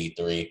sold for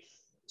 83.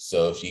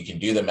 So if you can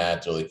do the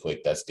math really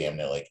quick, that's damn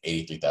near like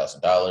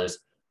 $83,000.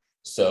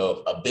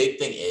 So a big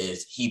thing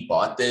is he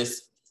bought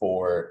this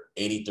for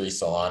 83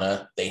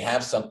 Solana. They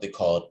have something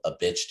called a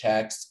bitch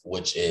tax,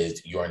 which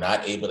is you're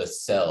not able to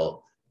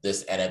sell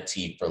this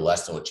NFT for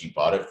less than what you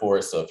bought it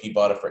for. So if he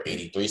bought it for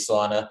 83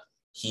 Solana,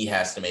 he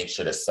has to make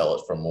sure to sell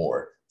it for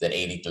more than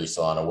 83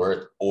 Solana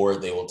worth, or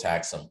they will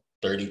tax him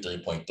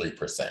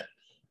 33.3%,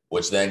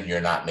 which then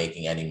you're not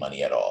making any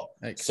money at all.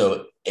 Thanks.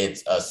 So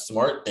it's a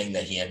smart thing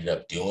that he ended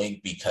up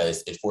doing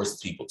because it forces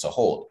people to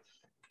hold.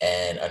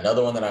 And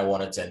another one that I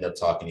wanted to end up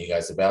talking to you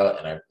guys about,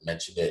 and I've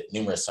mentioned it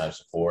numerous times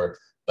before,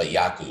 but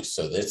Yaku.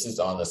 So this is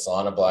on the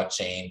Solana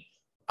blockchain.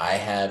 I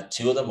have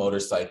 2 of the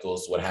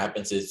motorcycles. What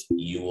happens is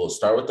you will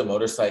start with the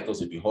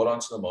motorcycles. If you hold on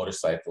to the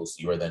motorcycles,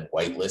 you are then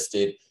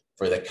whitelisted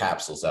for the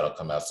capsules that'll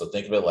come out. So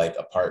think of it like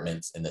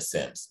apartments in The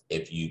Sims.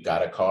 If you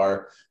got a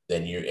car,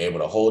 then you're able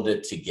to hold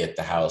it to get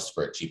the house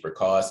for a cheaper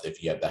cost.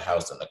 If you have the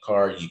house and the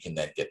car, you can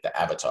then get the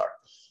avatar.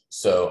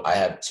 So I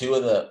have 2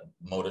 of the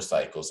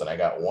motorcycles and I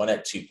got one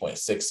at 2.6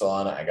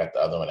 Solana. I got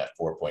the other one at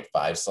 4.5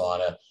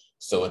 Solana.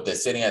 So with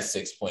this sitting at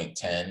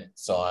 6.10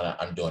 Solana,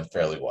 I'm doing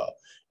fairly well.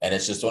 And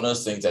it's just one of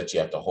those things that you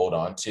have to hold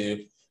on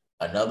to.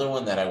 Another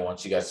one that I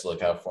want you guys to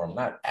look out for, I'm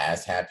not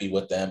as happy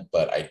with them,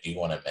 but I do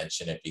want to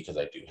mention it because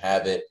I do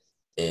have it,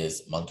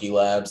 is Monkey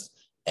Labs.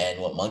 And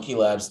what Monkey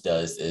Labs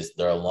does is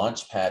they're a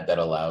launch pad that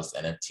allows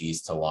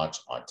NFTs to launch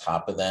on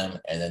top of them.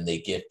 And then they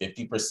give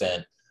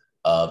 50%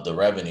 of the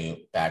revenue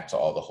back to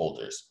all the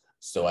holders.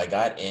 So I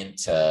got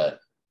into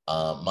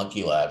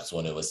Monkey Labs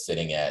when it was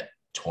sitting at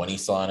 20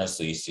 Solana.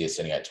 So you see it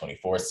sitting at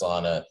 24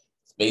 Solana,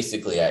 It's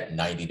basically at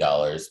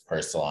 $90 per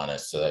Solana.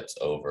 So that's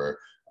over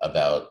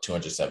about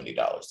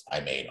 $270 I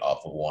made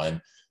off of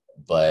one.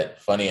 But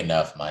funny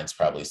enough, mine's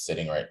probably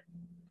sitting right.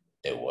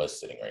 It was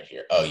sitting right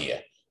here. Oh, yeah.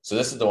 So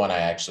this is the one I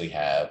actually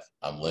have.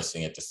 I'm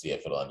listing it to see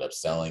if it'll end up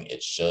selling.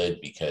 It should,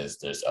 because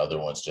there's other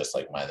ones just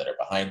like mine that are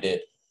behind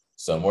it.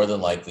 So more than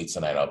likely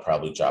tonight, I'll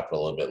probably drop it a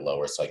little bit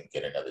lower so I can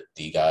get another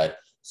DGOD.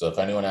 So if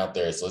anyone out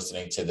there is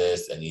listening to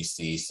this and you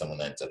see someone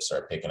that ends up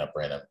start picking up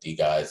random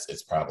DGODs,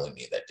 it's probably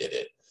me that did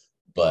it.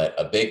 But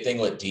a big thing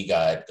with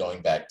DGOD,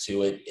 going back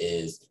to it,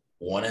 is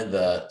one of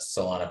the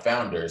Solana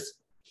founders,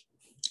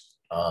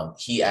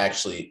 he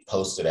actually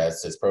posted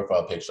as his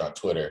profile picture on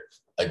Twitter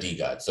a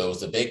DGOD. So it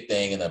was a big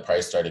thing, and the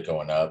price started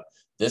going up.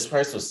 This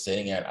price was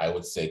sitting at, I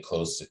would say,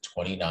 close to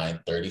 29,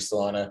 30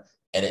 Solana,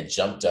 and it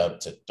jumped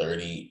up to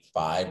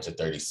 35 to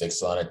 36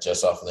 Solana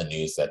just off of the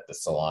news that the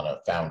Solana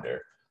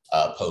founder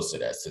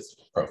posted as his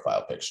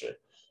profile picture.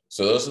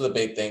 So those are the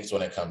big things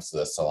when it comes to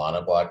the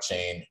Solana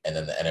blockchain, and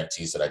then the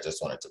NFTs that I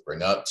just wanted to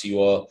bring up to you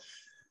all.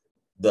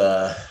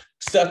 The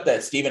stuff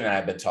that Steven and I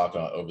have been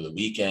talking about over the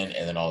weekend,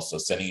 and then also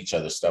sending each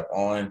other stuff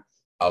on.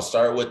 I'll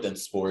start with in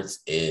sports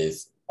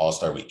is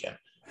All-Star Weekend.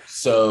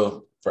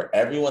 So for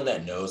everyone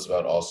that knows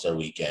about All-Star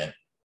Weekend,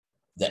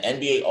 the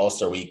NBA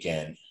All-Star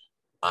Weekend,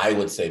 I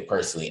would say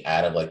personally,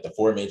 out of like the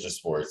four major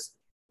sports,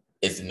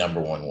 is the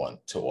number one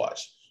to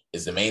watch.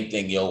 Is the main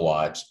thing you'll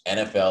watch.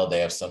 NFL, they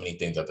have so many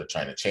things that they're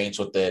trying to change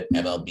with it.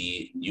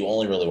 MLB, you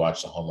only really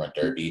watch the home run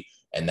derby,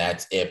 and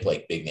that's if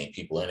like big name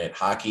people in it.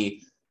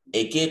 Hockey,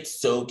 it gets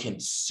so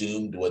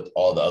consumed with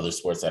all the other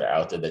sports that are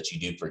out there that you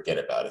do forget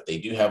about it. They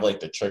do have like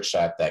the trick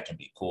shot that can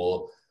be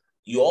cool.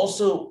 You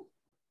also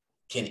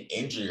can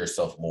injure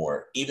yourself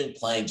more, even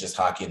playing just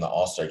hockey in the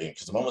All-Star game,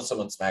 because the moment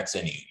someone smacks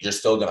into you, you're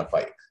still going to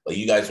fight. Like,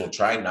 you guys will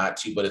try not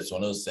to, but it's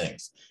one of those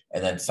things.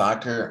 And then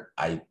soccer,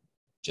 I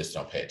just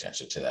don't pay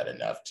attention to that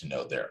enough to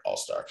know they're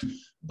All-Star.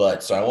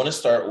 But so I want to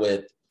start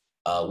with,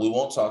 we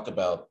won't talk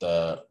about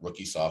the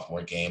rookie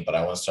sophomore game, but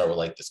I want to start with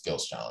like the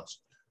skills challenge.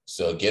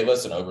 So give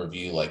us an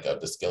overview like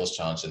of the skills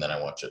challenge, and then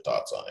I want your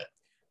thoughts on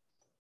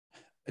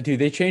it. Dude,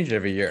 they change it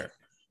every year.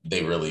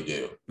 They really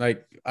do.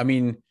 Like, I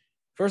mean,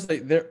 first they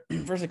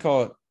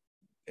call it.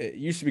 It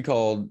used to be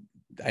called.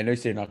 I know you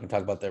say you're not going to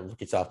talk about the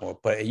rookie sophomore,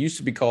 but it used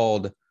to be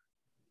called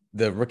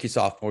the rookie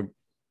sophomore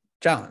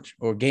challenge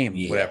or game,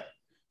 whatever.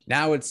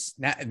 Now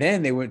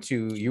then they went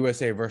to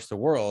USA versus the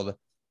world,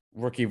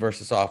 rookie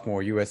versus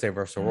sophomore, USA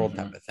versus the world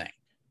type of thing.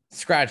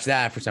 Scratch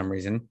that for some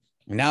reason.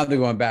 And now they're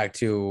going back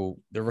to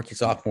the rookie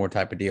sophomore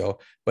type of deal,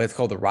 but it's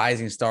called the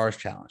Rising Stars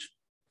Challenge.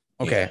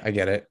 Okay, I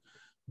get it.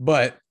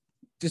 But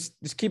just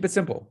keep it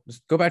simple.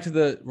 Just go back to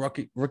the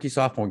rookie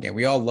sophomore game.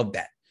 We all love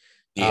that.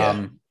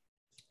 Yeah.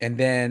 And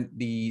then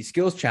the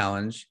skills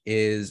challenge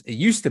is it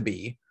used to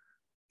be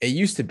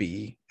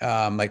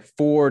like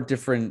 4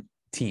 different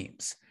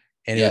teams.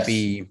 And it'd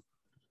be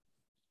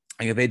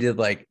like if they did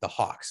like the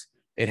Hawks,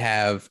 they'd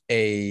have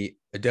a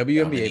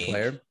WNBA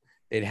player,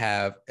 they'd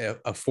have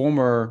a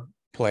former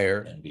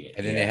player, NBA,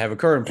 and then they have a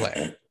current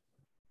player.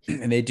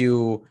 And they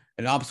do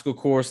an obstacle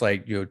course,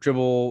 like,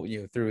 dribble,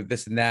 through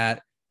this and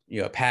that,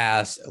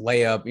 pass,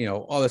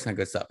 layup, all this kind of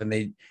good stuff. And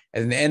they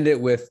end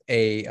it with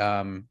a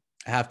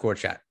half court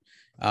shot.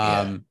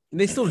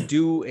 They still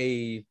do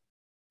a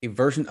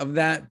version of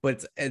that,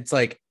 but it's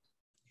like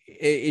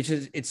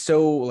it's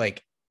so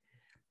like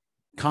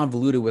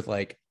convoluted with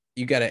like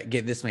you got to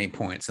get this many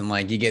points, and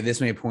like you get this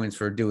many points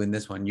for doing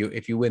this one.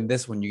 If you win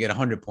this one, you get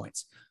 100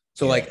 points.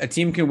 So like a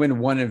team can win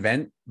one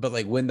event, but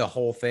like win the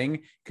whole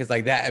thing because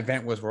like that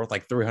event was worth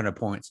like 300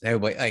 points. And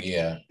everybody like,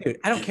 dude,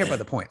 I don't care about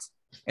the points.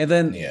 And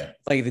then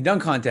like the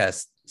dunk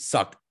contest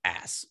sucked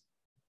ass.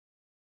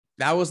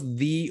 That was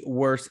the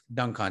worst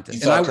dunk contest.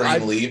 You saw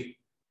Kareem leave?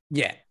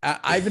 Yeah,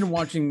 I've been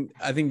watching.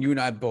 I think you and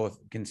I both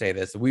can say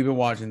this. We've been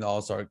watching the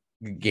All-Star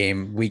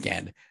game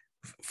weekend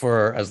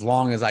for as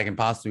long as I can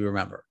possibly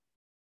remember.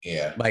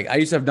 Yeah, like I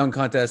used to have dunk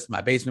contests in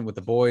my basement with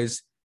the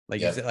boys. Like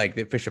you said, like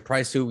the Fisher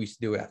Price suit, we used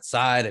to do it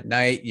outside at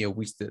night. We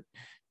used to,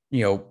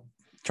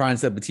 try and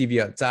set the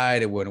TV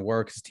outside. It wouldn't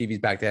work because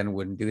TVs back then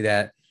wouldn't do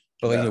that.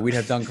 But like, we'd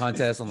have dunk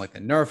contests on like the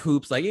Nerf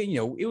hoops. Like,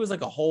 it was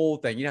like a whole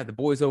thing. You'd have the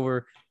boys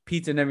over,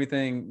 pizza and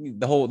everything,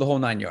 the whole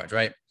 9 yards,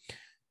 right?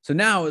 So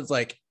now it's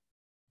like,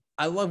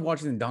 I love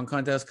watching the dunk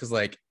contest because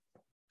like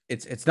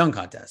it's dunk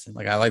contest. And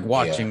like I like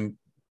watching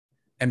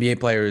NBA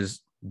players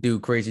do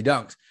crazy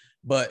dunks.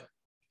 But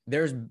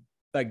there's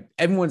like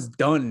everyone's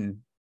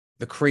done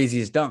the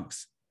craziest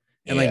dunks.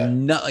 And like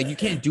not like you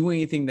can't do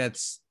anything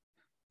that's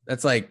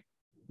like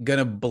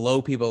gonna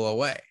blow people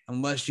away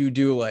unless you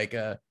do like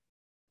a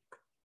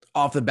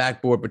off the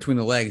backboard between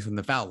the legs from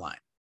the foul line.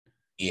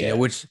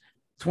 Which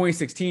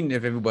 2016,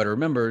 if everybody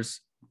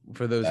remembers,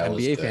 for those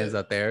NBA fans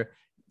out there,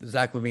 the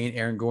Zach LaVine,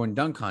 Aaron Gordon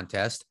dunk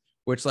contest,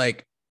 which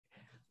like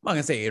I'm not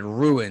gonna say it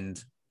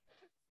ruined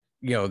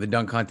the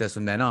dunk contest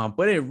from then on,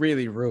 but it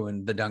really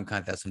ruined the dunk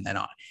contest from then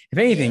on. If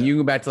anything, you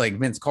go back to like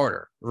Vince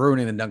Carter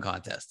ruining the dunk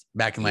contest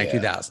back in like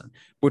 2000,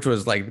 which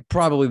was like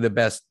probably the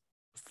best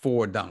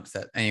 4 dunks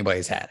that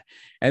anybody's had.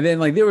 And then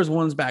like there was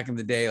ones back in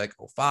the day, like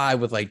 05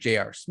 with like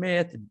J.R.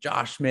 Smith and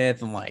Josh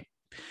Smith and like,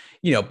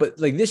 but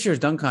like this year's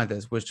dunk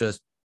contest was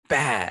just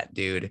bad,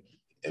 dude.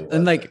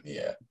 And like,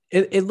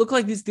 it looked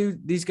like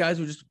these guys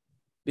were just,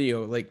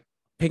 like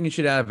picking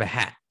shit out of a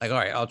hat. Like, all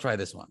right, I'll try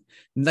this one.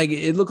 Like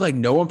it looked like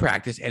no one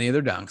practiced any of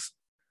their dunks.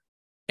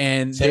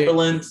 And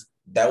Timberlands,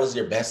 that was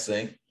your best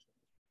thing,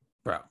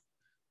 bro.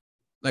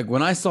 Like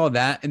when I saw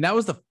that, and that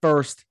was the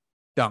first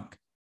dunk.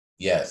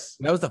 Yes,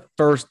 that was the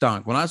first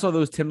dunk. When I saw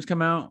those Tims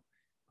come out,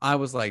 I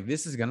was like,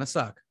 "This is gonna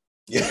suck."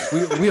 Yeah,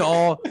 we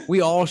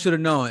all should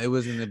have known it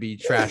was gonna be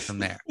trash from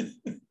there.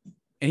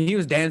 And he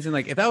was dancing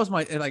like if that was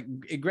my like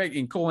Greg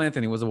and Cole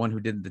Anthony was the one who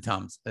did the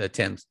Tums.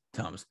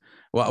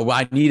 Well,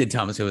 I needed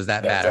Tums. It was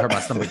that bad. I hurt my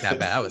stomach that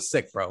bad. I was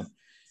sick, bro.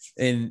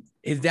 And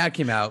his dad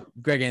came out.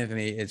 Greg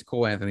Anthony is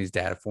Cole Anthony's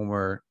dad,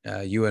 former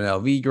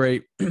UNLV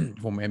great,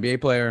 former NBA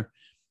player.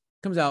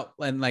 Comes out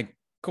and like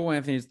Cole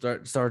Anthony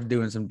started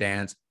doing some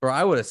dance, bro.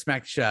 I would have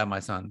smacked the shit out of my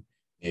son.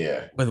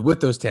 Yeah,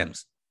 with those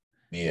Tims.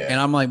 Yeah, and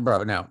I'm like,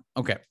 bro, no,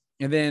 okay.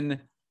 And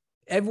then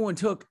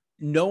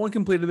no one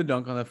completed the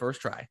dunk on the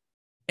first try.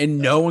 And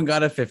no one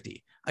got a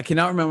 50. I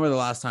cannot remember the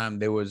last time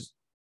there was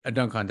a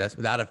dunk contest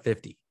without a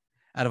 50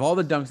 out of all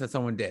the dunks that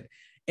someone did.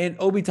 And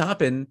Obi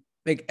Toppin,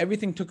 like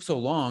everything took so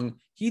long,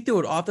 he threw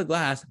it off the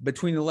glass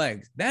between the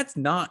legs. That's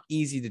not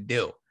easy to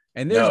do.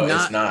 And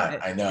it's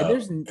not. I know.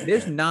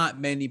 There's not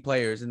many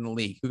players in the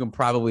league who can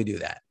probably do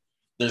that.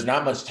 There's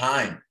not much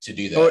time to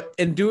do that.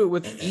 And do it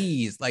with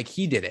ease like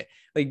he did it.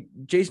 Like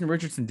Jason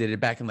Richardson did it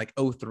back in like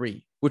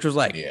 03, which was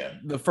like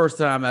the first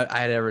time I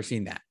had ever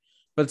seen that.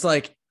 But it's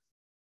like,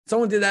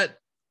 someone did that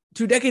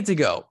 2 decades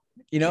ago,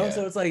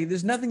 So it's like,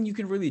 there's nothing you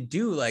can really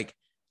do. Like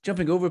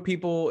jumping over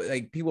people,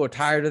 like people are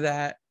tired of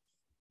that.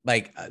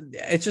 Like,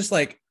 it's just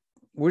like,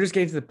 we're just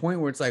getting to the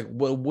point where it's like,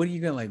 well, what are you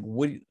going to like,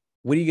 what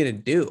are you going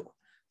to do?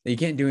 You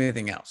can't do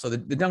anything else. So the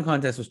dunk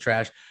contest was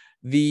trash.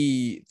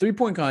 The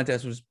 3-point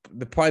contest was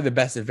probably the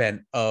best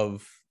event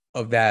of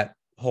that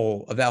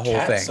whole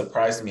thing.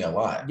 Surprised me a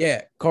lot.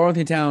 Yeah. Karl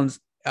Anthony Towns,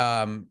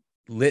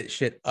 lit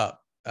shit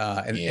up,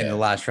 in the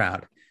last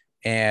round.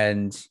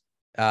 And,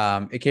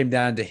 it came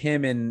down to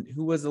him and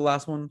who was the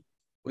last one?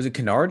 Was it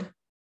Kennard?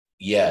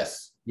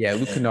 Yes. Yeah,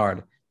 Luke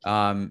Kennard.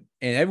 And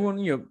everyone,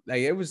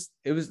 like it was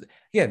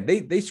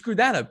they screwed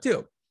that up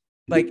too.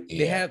 Like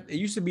it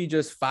used to be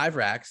just 5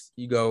 racks.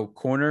 You go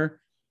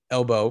corner,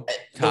 elbow,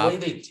 top,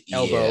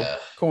 elbow,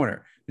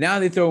 corner. Now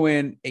they throw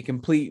in a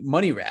complete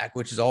money rack,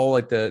 which is all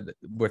like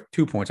worth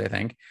 2 points, I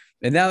think.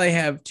 And now they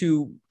have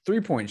 2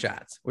 3-point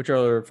shots, which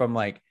are from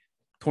like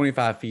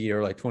 25 feet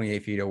or like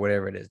 28 feet or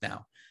whatever it is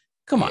now.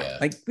 Come on.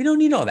 Like, we don't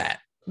need all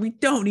that. We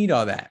don't need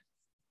all that.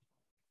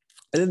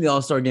 And then the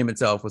All-Star game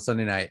itself was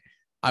Sunday night.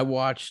 I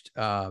watched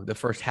the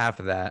first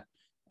half of that.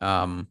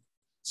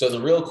 So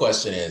the real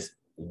question is,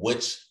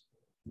 which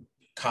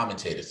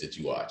commentators did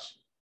you watch?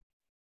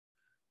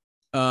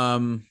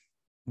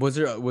 Was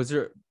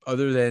there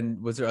other than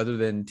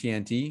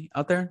TNT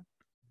out there?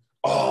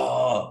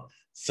 Oh,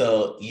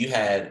 so you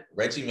had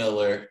Reggie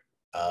Miller,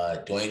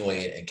 Dwayne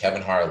Wade, and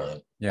Kevin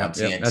Harlan on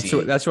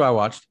TNT. That's who I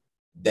watched.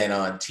 Then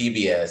on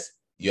TBS,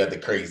 you had the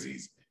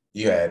Crazies.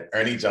 You had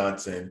Ernie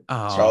Johnson,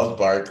 Charles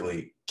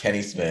Barkley,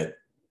 Kenny Smith,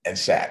 and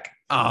Shaq.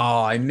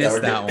 Oh, I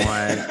missed that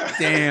one.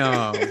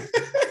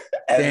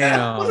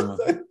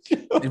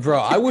 Damn. Bro,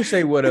 I wish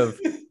they would have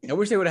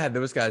had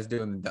those guys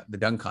doing the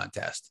dunk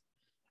contest.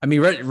 I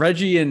mean,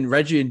 Reggie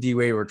and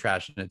D-Wade were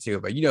trashing it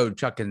too, but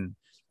Chuck and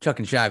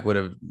Shaq would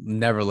have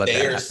never let that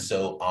happen. They're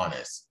so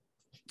honest.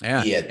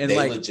 Yeah. And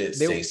they legit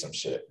say some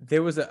shit.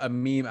 There was a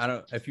meme. I don't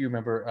know if you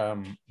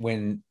remember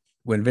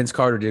when Vince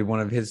Carter did one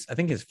of his, I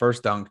think his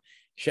first dunk,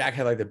 Shaq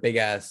had like the big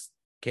ass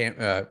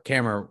camera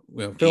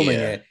filming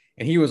it,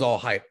 and he was all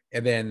hype.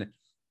 And then,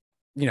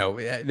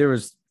 there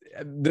was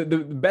the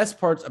best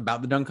parts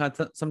about the dunk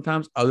contest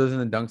sometimes, other than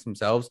the dunks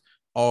themselves,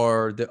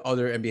 are the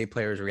other NBA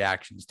players'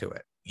 reactions to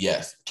it.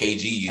 Yes,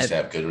 KG used to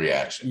have good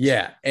reactions.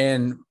 Yeah,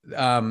 and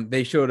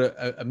they showed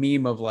a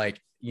meme of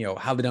like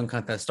how the dunk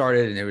contest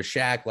started, and it was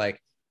Shaq like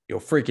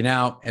freaking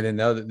out, and then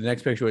the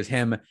next picture was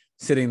him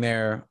sitting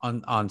there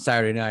on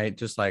Saturday night,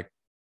 just like,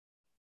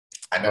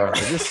 I know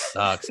this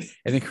sucks.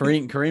 And then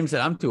Kareem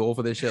said, "I'm too old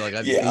for this shit." Like,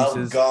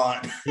 I'm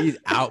gone. He's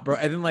out, bro.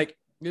 And then like,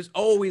 there's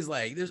always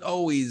I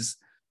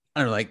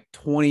don't know, like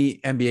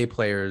 20 NBA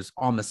players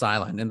on the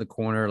sideline in the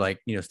corner,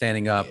 like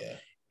standing up.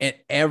 Yeah.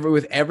 And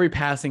with every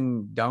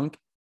passing dunk,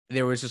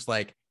 there was just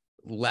like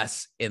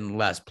less and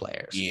less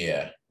players.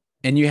 Yeah.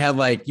 And you had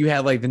like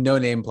the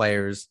no-name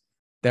players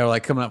that were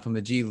like coming up from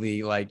the G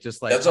League, like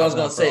just like that's what I was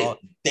gonna say.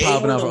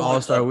 Popping up for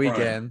All-Star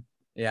Weekend.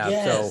 Yeah.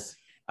 Yes. So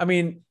I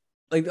mean,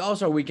 like the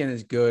All-Star Weekend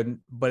is good,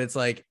 but it's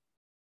like,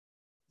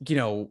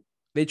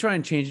 they try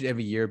and change it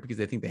every year because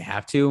they think they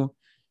have to.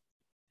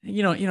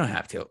 You don't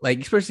have to, like,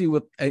 especially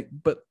with,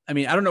 but I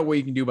mean, I don't know what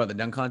you can do about the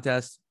dunk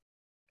contest.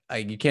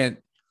 Like, you can't.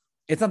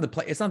 It's not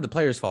the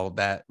players' fault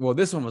that. Well,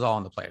 this one was all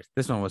on the players.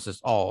 This one was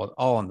just all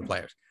on the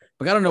players.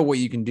 But I don't know what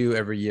you can do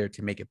every year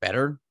to make it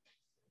better.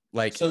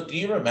 Like, so do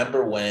you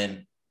remember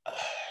when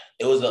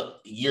it was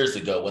years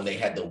ago when they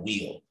had the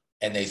wheel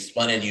and they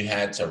spun and you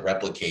had to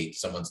replicate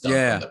someone's dunk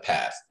from the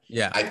past.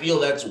 Yeah. I feel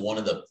that's one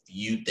of the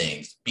few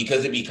things, because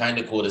it'd be kind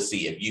of cool to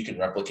see if you can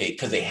replicate,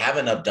 because they have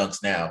enough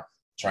dunks now.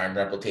 Try and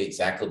replicate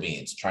Zach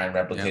LaVine's, try and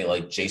replicate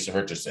like Jason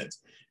Richardson's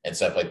and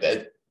stuff like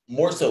that.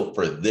 More so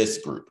for this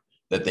group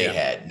that they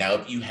had. Now,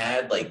 if you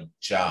had like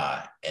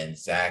Ja and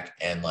Zach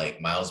and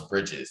like Miles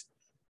Bridges,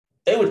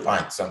 they would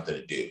find something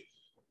to do.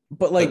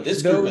 But like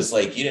this group is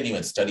like, you didn't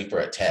even study for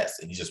a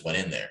test and you just went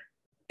in there.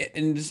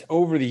 And just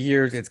over the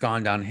years, it's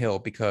gone downhill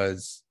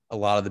because a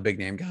lot of the big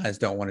name guys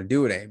don't want to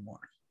do it anymore.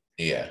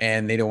 Yeah.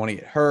 And they don't want to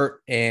get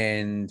hurt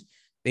and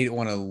they don't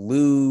want to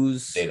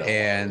lose.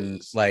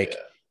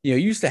 You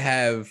used to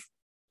have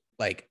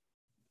like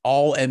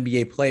all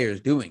NBA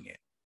players doing it.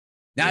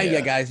 Now you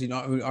got guys who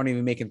aren't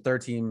even making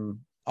 13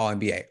 all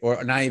NBA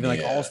or not even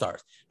like all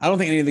stars. I don't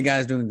think any of the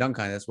guys doing the dunk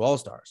contest were all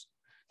stars.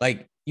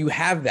 Like you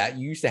have that.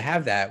 You used to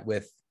have that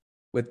with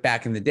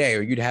back in the day,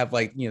 or you'd have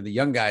like, the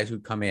young guys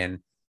who'd come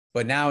in,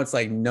 but now it's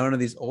like none of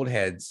these old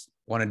heads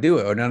want to do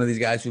it, or none of these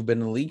guys who've been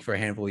in the league for a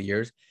handful of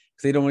years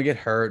because they don't want to get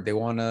hurt. They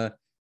want to,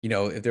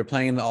 if they're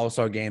playing in the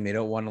All-Star game, they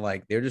don't want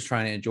to they're just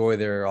trying to enjoy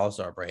their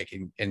All-Star break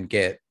and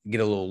get a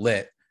little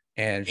lit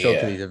and show up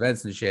to these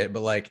events and shit.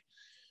 But like,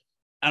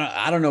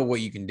 I don't know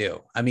what you can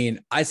do. I mean,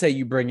 I say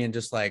you bring in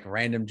just like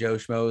random Joe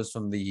Schmoes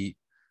from the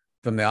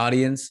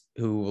audience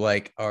who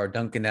like are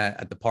dunking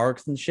at the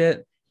parks and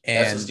shit.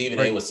 And that's what Stephen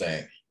A was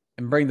saying.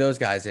 And bring those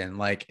guys in,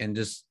 like, and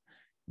just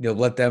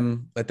let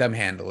them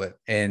handle it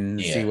and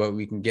see what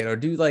we can get, or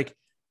do like,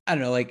 I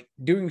don't know, like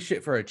doing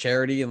shit for a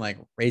charity and like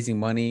raising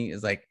money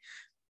is like,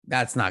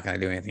 that's not going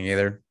to do anything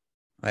either.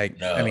 Like,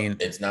 no, I mean,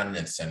 it's not an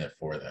incentive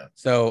for them.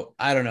 So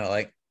I don't know.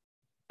 Like,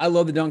 I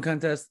love the dunk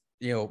contest.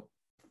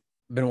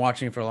 Been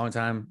watching it for a long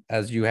time,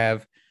 as you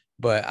have,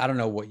 but I don't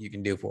know what you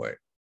can do for it.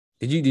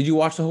 Did you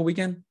watch the whole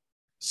weekend?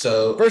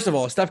 So first of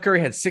all, Steph Curry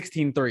had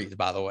 16 threes,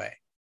 by the way.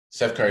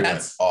 Steph Curry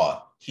went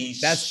off. He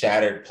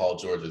shattered Paul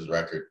George's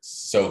record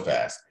so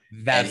fast.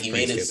 And he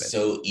made it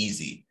so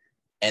easy.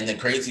 And the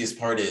craziest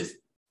part is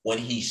when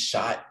he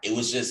shot, it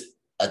was just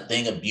a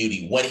thing of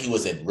beauty when he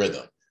was in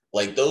rhythm.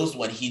 Like those,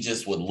 when he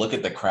just would look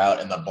at the crowd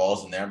and the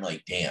balls in there, I'm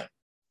like, damn,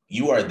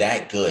 you are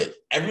that good.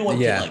 Everyone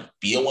can like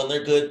feel when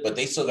they're good, but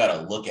they still got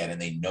to look at it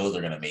and they know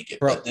they're going to make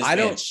it. Bro, but this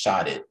man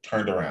shot it,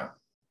 turned around.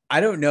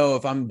 I don't know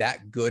if I'm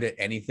that good at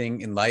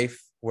anything in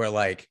life where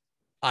like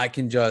I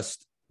can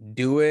just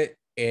do it.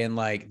 And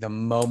like the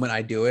moment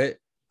I do it,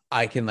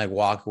 I can like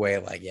walk away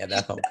like, yeah,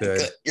 that felt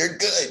good. You're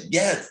good.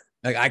 Yes.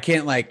 Like I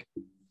can't like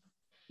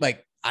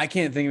I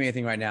can't think of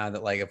anything right now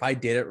that like if I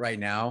did it right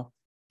now,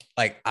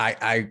 like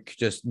I could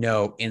just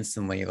know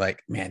instantly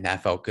like, man,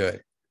 that felt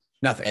good.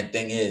 Nothing. And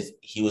thing is,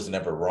 he was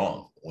never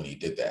wrong when he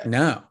did that.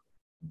 No.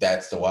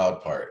 That's the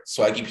wild part.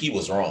 Swaggy P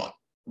was wrong,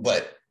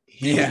 but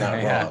he was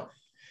not wrong.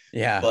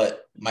 Yeah.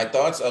 But my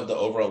thoughts of the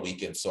overall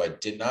weekend. So I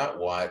did not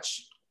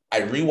watch.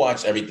 I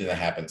rewatched everything that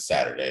happened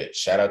Saturday.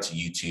 Shout out to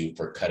YouTube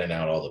for cutting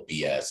out all the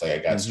BS. Like I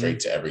got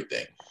straight to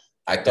everything.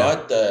 I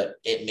thought that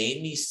it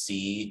made me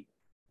see.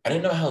 I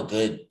didn't know how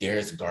good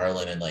Darius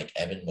Garland and like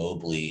Evan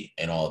Mobley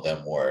and all of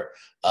them were.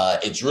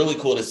 It's really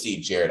cool to see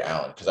Jared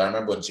Allen, because I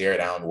remember when Jared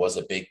Allen was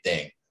a big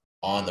thing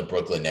on the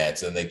Brooklyn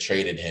Nets and they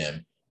traded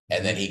him,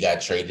 and then he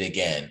got traded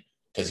again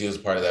because he was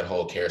part of that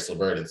whole Karis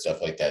LeVert and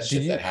stuff like that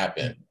that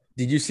happened.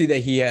 Did you see that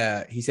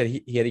he said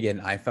he had to get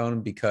an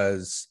iPhone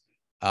because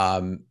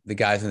the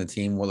guys on the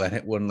team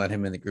wouldn't let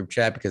him in the group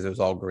chat because it was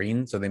all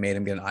green, so they made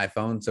him get an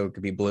iPhone so it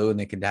could be blue and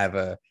they could have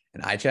an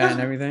iChat and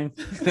everything.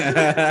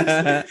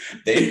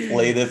 They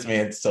play this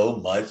man so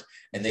much,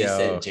 and they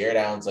said Jared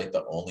Allen's like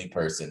the only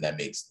person that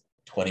makes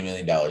 $20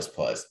 million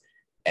plus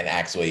and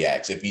acts the way he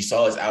acts. If you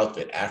saw his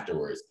outfit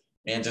afterwards,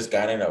 man just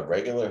got in a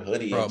regular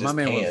hoodie and just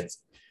pants.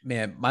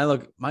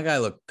 My guy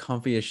looked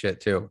comfy as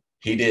shit too.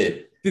 He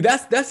did. Dude,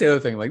 that's the other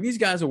thing. Like these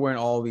guys are wearing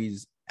all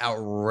these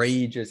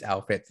outrageous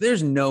outfits.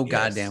 There's no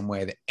goddamn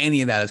way that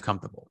any of that is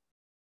comfortable.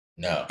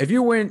 No. If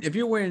you're wearing jeans,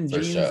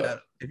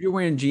 if you're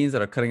wearing jeans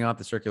that are cutting off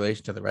the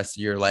circulation to the rest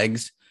of your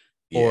legs,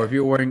 or if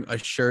you're wearing a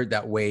shirt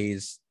that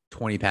weighs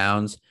 20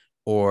 pounds,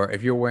 or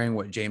if you're wearing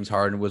what James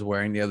Harden was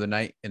wearing the other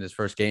night in his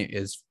first game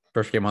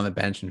on the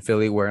bench in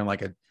Philly, wearing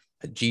like a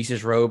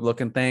Jesus robe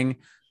looking thing.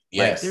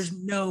 Yes. Like, there's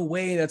no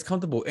way that's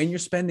comfortable. And you're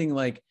spending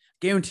like,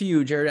 guarantee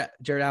you, Jared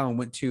Allen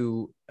went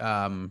to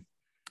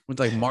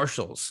like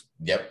Marshalls.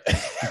 Yep.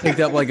 picked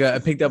up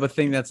a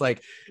thing that's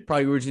like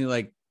probably originally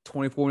like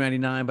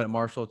 $24.99, but at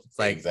Marshalls it's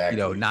like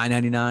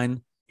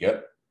 $9.99.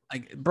 Yep.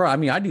 Like, bro, I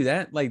mean, I do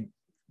that. Like,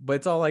 but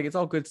it's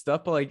all good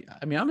stuff. But like,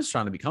 I mean, I'm just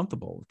trying to be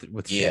comfortable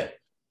with shit.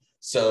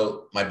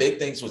 So my big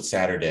things with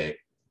Saturday,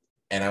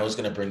 and I was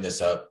gonna bring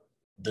this up.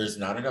 There's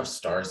not enough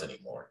stars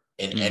anymore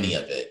in any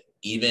of it.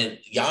 Even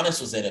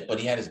Giannis was in it, but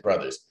he had his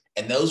brothers.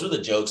 And those were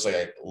the jokes like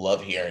I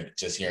love hearing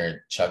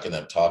Chuck and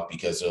them talk,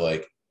 because they're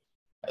like,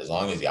 as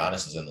long as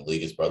Giannis is in the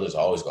league, his brother's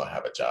always going to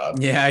have a job.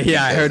 Yeah,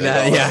 I heard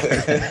that.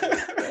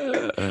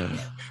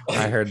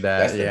 I heard that.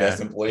 That's the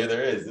best employer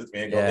there is. This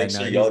man going to make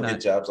sure y'all get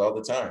jobs all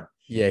the time.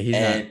 Yeah, he's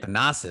not the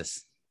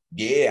Narcissus.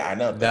 Yeah, I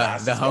know. The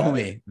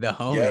homie, the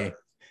homie. Yep.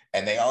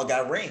 And they all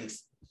got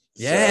rings.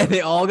 Yeah,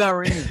 they all got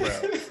rings, bro.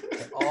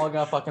 They all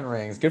got fucking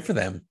rings. Good for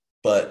them.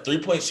 But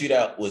 3-point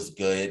shootout was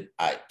good.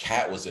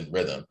 Cat was in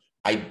rhythm.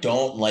 I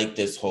don't like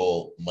this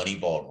whole money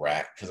ball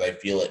rack because I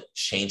feel it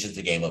changes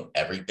the game of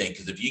everything.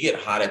 Because if you get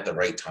hot at the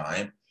right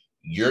time,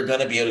 you're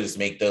going to be able to just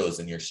make those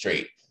and you're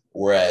straight.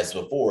 Whereas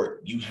before,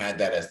 you had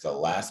that as the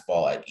last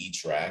ball at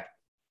each rack.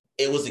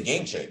 It was a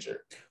game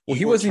changer. Well,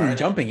 he wasn't even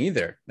jumping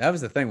either. That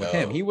was the thing with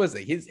him. He was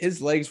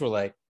his legs were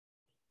like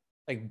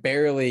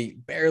barely.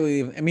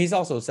 I mean, he's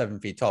also 7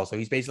 feet tall, so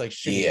he's basically like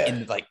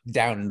shooting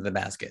down into the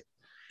basket.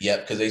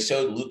 Yep, because they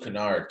showed Luke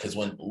Kennard. Because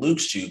when Luke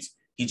shoots,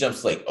 he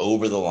jumps like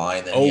over the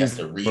line, then he has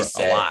to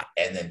reset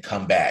and then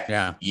come back.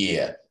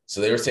 Yeah.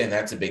 So they were saying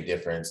that's a big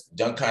difference.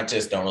 Dunk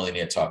contest, don't really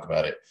need to talk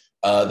about it.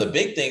 The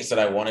big things that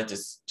I wanted to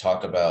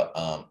talk about,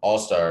 the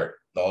All-Star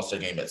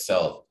game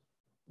itself.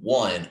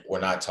 One,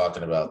 we're not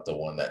talking about the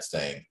one that's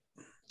saying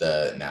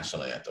the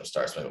national anthem,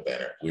 Star Spangled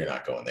Banner. We're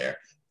not going there.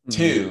 Mm-hmm.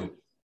 Two,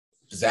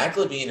 Zach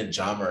LaVine and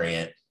John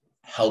Morant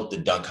helped the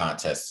dunk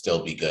contest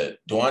still be good.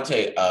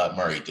 DeJounte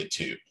Murray did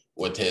too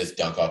with his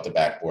dunk off the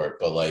backboard,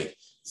 but like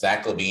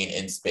Zach LaVine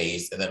in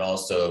space, and then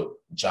also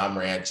John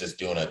Morant just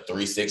doing a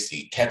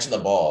 360, catching the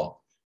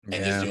ball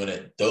and just doing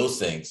it. Those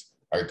things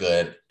are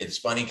good. It's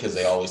funny because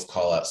they always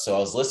call out. So I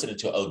was listening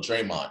to,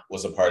 Draymond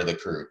was a part of the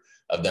crew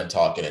of them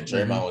talking, and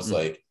Draymond was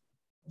like,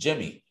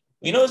 Jimmy,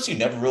 we noticed you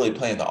never really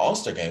play in the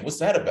All-Star game. What's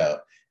that about?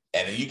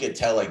 And you could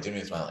tell like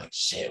Jimmy's mind, like,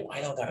 shit, why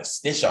y'all gotta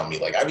snitch on me?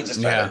 Like, I be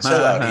just trying to chill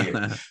out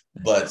here.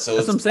 But so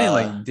that's what I'm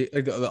saying.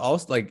 The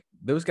All, like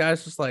those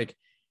guys just like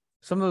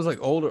some of those like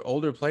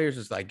older players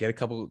just like get a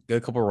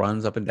couple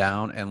runs up and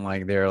down, and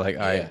like they're like,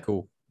 all right,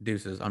 cool,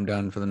 deuces, I'm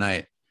done for the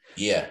night.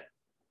 Yeah.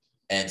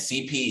 And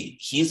CP,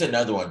 he's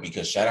another one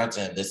because shout out to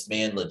him. This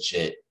man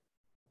legit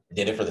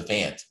did it for the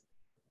fans.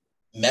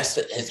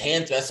 His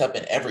hands mess up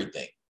in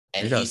everything.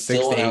 And he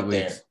still went out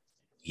there.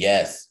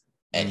 Yes.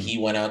 And he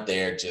went out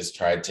there, just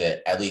tried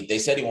to, at least they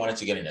said he wanted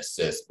to get an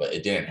assist, but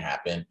it didn't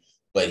happen.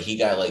 But he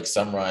got like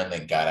some run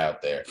and got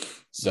out there.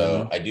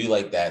 So I do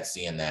like that,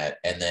 seeing that.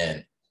 And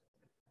then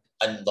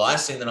the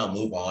last thing that I'll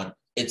move on,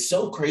 it's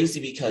so crazy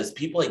because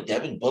people like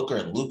Devin Booker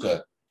and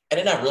Luka, I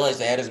did not realize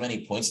they had as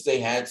many points as they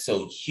had.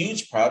 So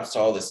huge props to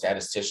all the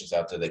statisticians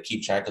out there that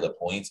keep track of the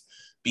points,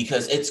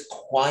 because it's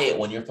quiet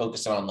when you're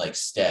focusing on like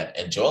Steph,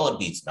 and Joel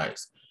Embiid's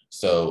nice.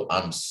 So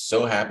I'm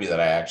so happy that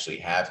I actually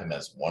have him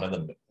as one of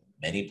the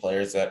many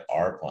players that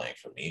are playing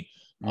for me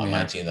on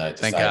my team that I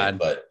decided. Thank God.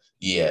 But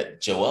yeah,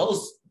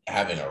 Joel's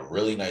having a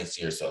really nice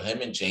year. So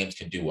him and James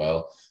can do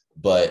well.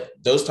 But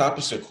those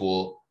topics are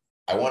cool.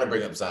 I want to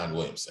bring up Zion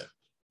Williamson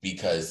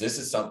because this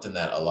is something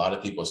that a lot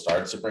of people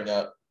started to bring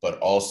up, but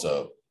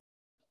also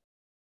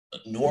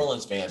New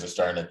Orleans fans are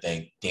starting to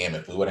think, damn,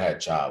 if we would have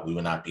had Ja, we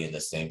would not be in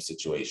the same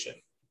situation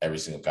every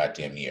single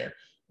goddamn year.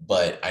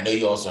 But I know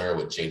you also heard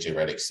what JJ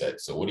Redick said.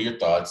 So what are your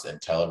thoughts,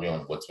 and tell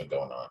everyone what's been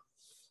going on?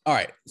 All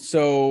right.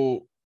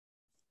 So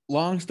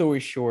long story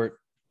short,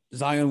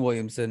 Zion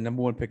Williamson,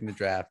 number one pick in the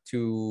draft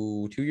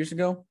two years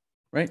ago,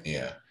 right?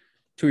 Yeah.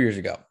 2 years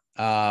ago.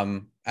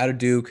 Out of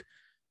Duke,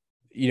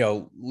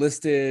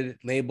 listed,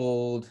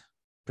 labeled,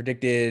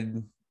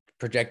 predicted,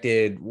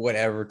 projected,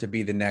 whatever, to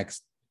be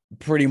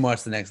pretty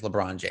much the next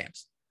LeBron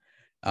James.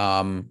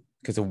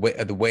 Because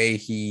the way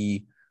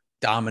he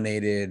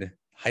dominated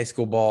high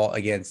school ball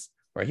against,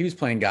 right, he was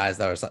playing guys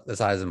that are the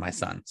size of my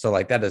son. So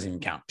like that doesn't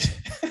even count.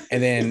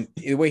 And then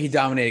the way he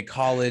dominated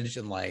college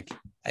and like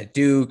at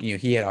Duke,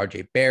 he had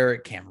RJ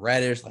Barrett, Cam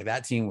Reddish, like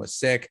that team was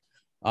sick.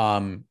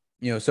 But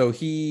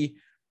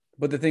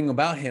the thing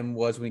about him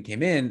was when he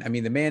came in, I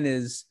mean, the man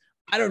is,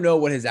 I don't know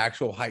what his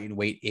actual height and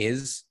weight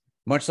is,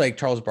 much like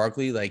Charles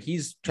Barkley. Like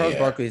Charles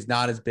Barkley is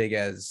not as big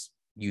as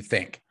you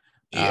think.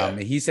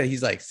 He said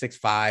he's like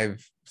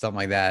 6'5", something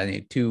like that.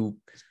 And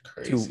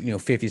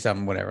 50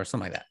 something, whatever,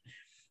 something like that.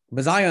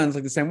 But Zion's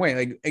like the same way.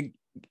 Like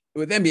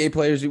with NBA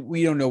players,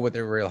 we don't know what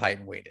their real height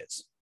and weight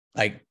is.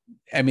 Like,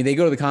 I mean, they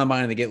go to the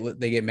combine and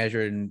they get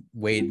measured and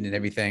weighed and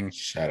everything.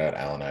 Shout out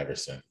Allen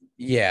Iverson.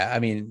 Yeah, I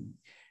mean,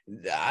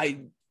 I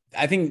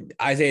think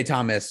Isaiah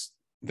Thomas,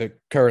 the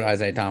current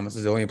Isaiah Thomas,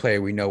 is the only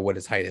player we know what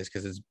his height is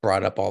because it's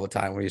brought up all the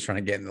time when he's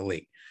trying to get in the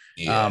league.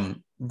 Yeah.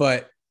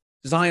 But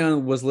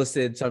Zion was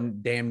listed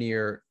some damn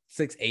near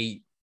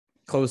 6'8",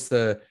 close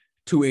to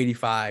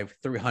 285,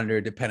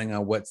 300, depending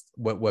on what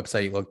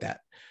website you looked at,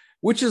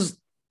 which is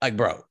like,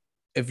 bro,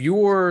 if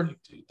you're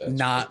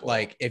not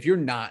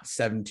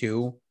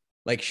 7'2",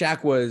 like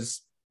Shaq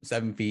was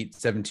 7 feet,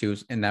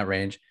 7'2", in that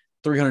range,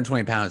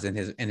 320 pounds in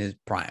his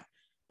prime.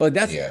 But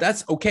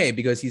that's okay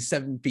because he's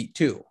 7 feet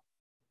 2.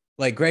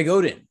 Like Greg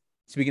Oden,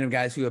 speaking of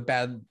guys who have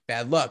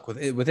bad luck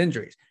with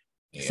injuries,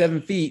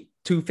 7 feet,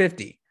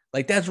 250.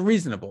 Like that's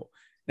reasonable.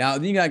 Now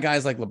then you got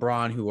guys like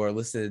LeBron who are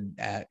listed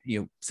at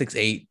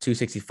 6'8",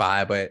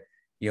 265, but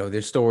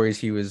there's stories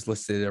he was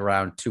listed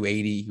around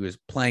 280. He was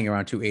playing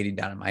around 280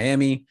 down in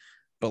Miami.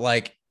 But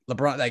like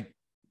LeBron, like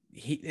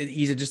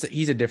he's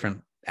a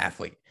different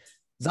athlete.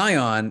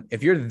 Zion,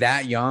 if you're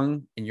that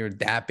young and you're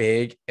that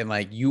big and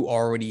like you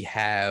already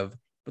have,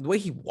 but the way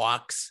he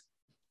walks,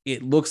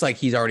 it looks like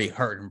he's already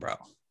hurting, bro.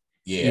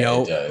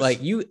 Yeah, it does.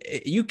 Like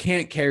you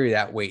can't carry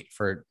that weight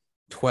for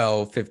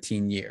 12,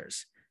 15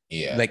 years.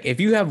 Yeah. Like if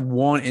you have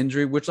one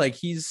injury, which like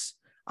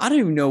I don't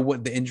even know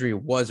what the injury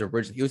was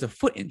originally. It was a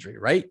foot injury,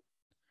 right?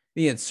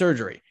 He had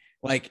surgery.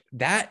 Like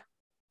that's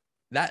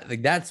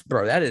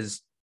bro, that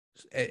is,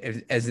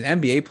 as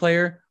an NBA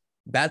player,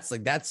 that's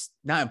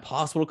not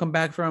impossible to come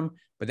back from,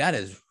 but that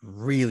is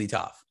really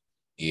tough.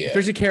 Yeah.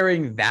 Especially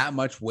carrying that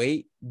much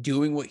weight,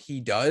 doing what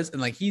he does.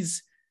 And like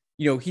he's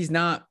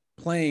not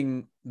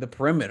playing the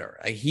perimeter.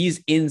 Like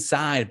he's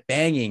inside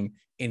banging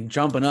and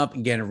jumping up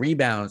and getting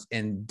rebounds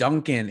and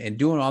dunking and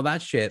doing all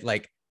that shit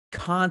like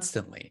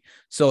constantly.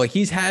 So like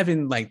he's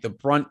having like the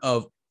brunt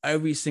of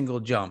every single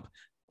jump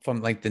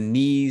from like the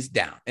knees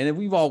down. And if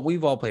we've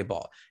all played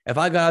ball. If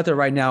I got out there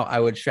right now, I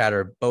would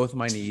shatter both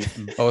my knees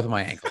and both of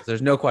my ankles.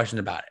 There's no question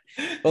about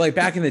it. But like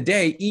back in the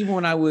day, even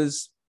when I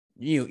was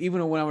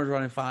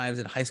running fives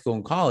in high school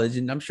and college,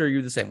 and I'm sure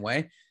you're the same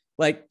way,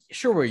 like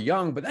sure we're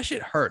young, but that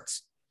shit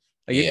hurts.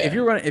 Like if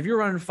you're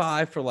running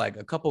five for like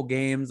a couple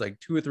games, like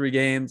 2 or 3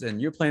 games,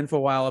 and you're playing for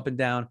a while up and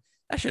down,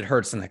 that shit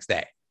hurts the next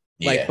day.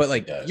 Like, but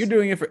like you're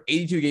doing it for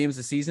 82 games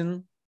a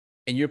season,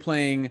 and you're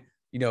playing,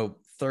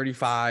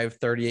 35,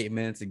 38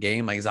 minutes a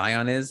game, like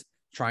Zion is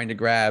trying to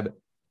grab,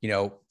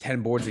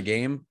 10 boards a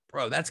game,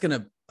 bro. That's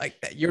gonna like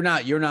you're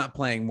not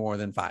playing more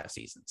than 5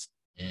 seasons.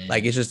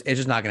 Like it's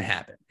just not gonna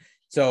happen.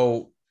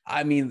 So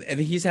I mean, I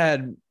think he's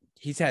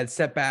had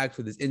setbacks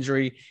with his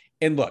injury,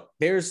 and look,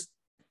 there's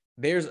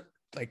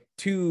like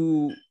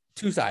two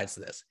sides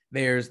to this.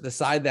 There's the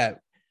side that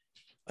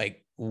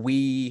like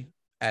we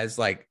as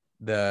like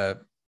the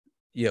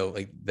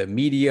like the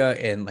media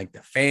and like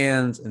the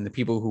fans and the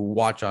people who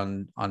watch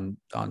on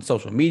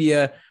social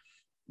media,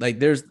 like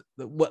there's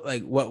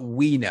what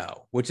we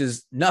know, which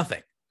is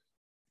nothing.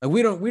 Like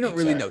we don't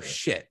really know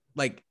shit.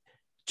 Like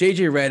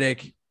JJ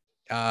Redick,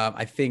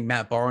 I think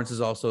Matt Barnes has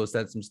also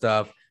said some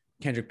stuff.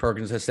 Kendrick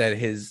Perkins has said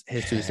his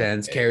 2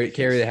 cents. Carry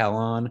the hell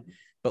on.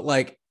 But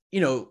like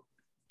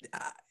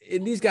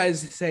and these guys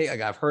say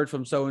like I've heard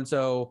from so and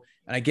so,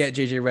 and I get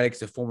JJ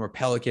Redick's a former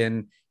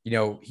Pelican.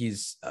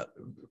 He's a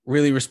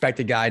really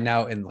respected guy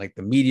now in like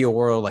the media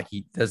world. Like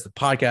he does the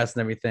podcast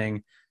and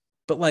everything.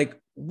 But like,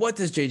 what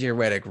does JJ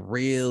Redick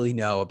really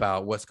know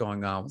about what's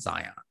going on with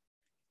Zion?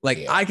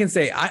 Like I can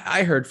say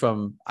I heard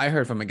from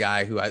a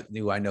guy who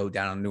I know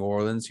down in New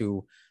Orleans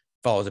who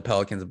follows the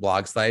Pelicans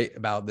blog site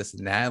about this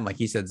and that. And like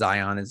he said,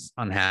 Zion is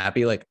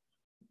unhappy. Like,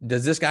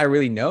 does this guy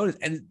really know?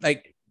 And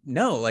like,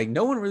 no, like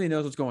no one really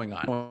knows what's going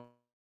on. On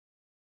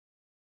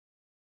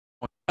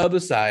the other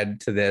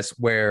side to this,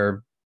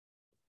 where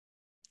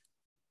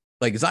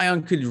like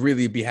Zion could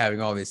really be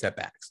having all these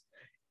setbacks,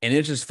 and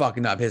it's just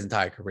fucking up his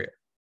entire career,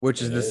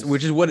 which is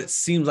what it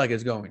seems like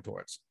it's going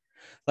towards.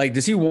 Like,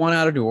 does he want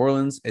out of New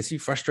Orleans? Is he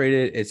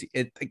frustrated?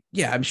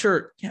 Yeah, I'm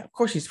sure. Yeah, of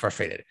course he's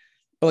frustrated.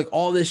 But like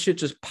all this shit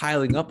just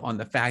piling up on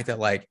the fact that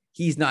like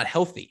he's not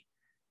healthy.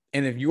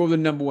 And if you're the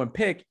number 1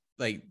 pick,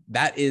 like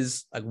that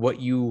is like what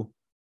you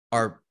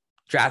are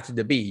drafted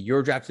to be.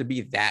 You're drafted to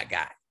be that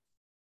guy.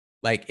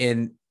 Like,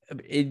 and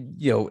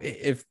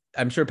if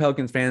I'm sure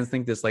Pelicans fans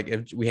think this, like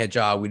if we had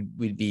Ja,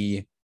 we'd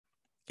be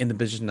in the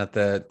position that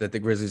the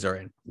Grizzlies are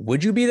in.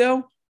 Would you be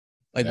though?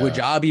 Like, would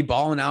Ja be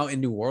balling out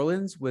in New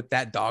Orleans with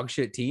that dog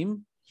shit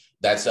team?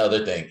 That's the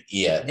other thing.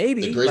 Yeah,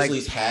 maybe the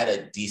Grizzlies had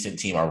a decent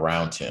team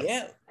around him.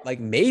 Yeah, like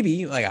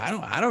maybe, like I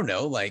don't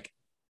know. Like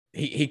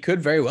he could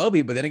very well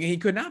be, but then again, he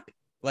could not be.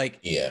 Like,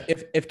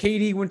 if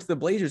KD went to the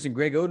Blazers and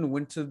Greg Oden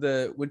went to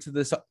the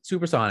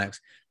Supersonics,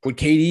 would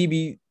KD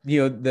be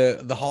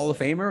the Hall of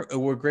Famer, or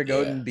would Greg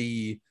Oden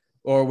be,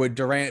 or would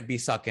Durant be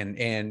sucking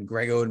and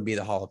Greg Oden be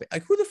the Hall of Fame?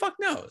 Like, who the fuck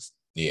knows?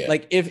 Yeah.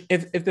 Like if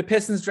the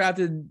Pistons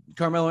drafted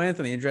Carmelo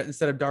Anthony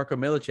instead of Darko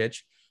Milicic,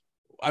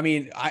 I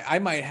mean, I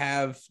might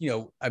have,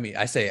 I mean,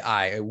 I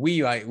say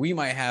we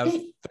might have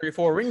 3 or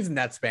 4 rings in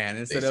that span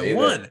instead of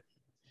 1.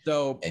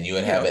 So, and you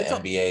would have an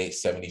NBA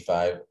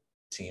 75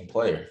 team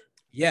player.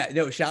 Yeah,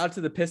 no, shout out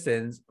to the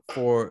Pistons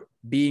for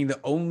being the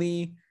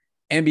only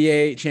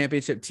NBA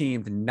championship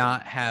team to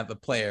not have a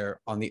player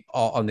on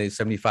the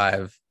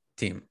 75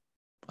 team.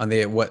 On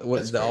the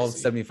what's the all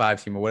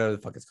 75 team or whatever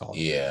the fuck it's called.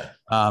 Yeah.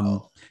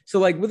 So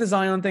like with the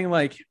Zion thing,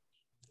 like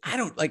I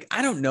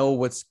don't know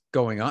what's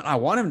going on. I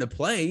want him to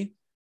play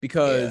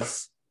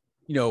because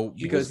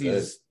because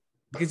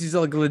he's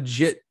like a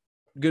legit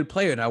good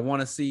player, and I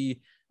want to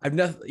see.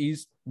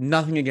 He's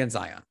nothing against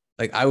Zion.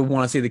 Like I would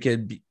want to see the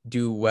kid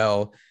do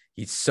well.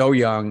 He's so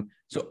young.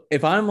 So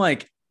if I'm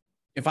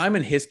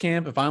in his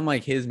camp, if I'm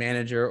like his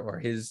manager or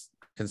his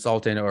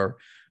consultant or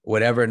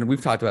whatever, and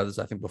we've talked about this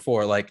I think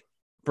before, like,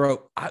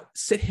 bro, I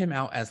sit him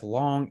out as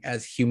long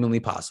as humanly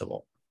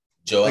possible.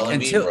 Joel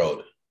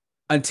Embiid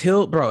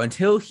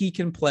until he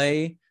can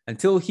play,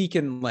 until he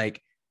can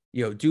like,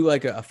 do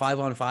like a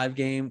 5-on-5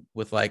 game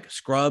with like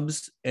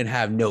scrubs and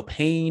have no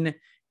pain.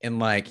 And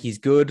like, he's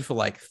good for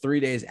like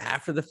 3 days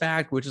after the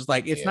fact, which is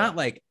like, it's not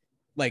like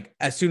like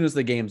as soon as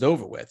the game's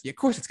over with. Of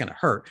course it's gonna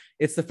hurt.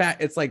 It's the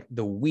fact it's like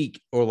the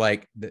week or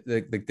like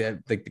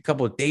the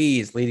couple of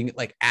days leading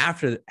like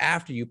after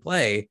you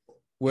play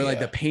where like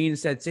the pain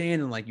sets in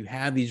and like you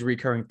have these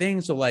recurring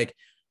things. So like,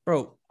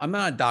 bro, I'm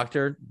not a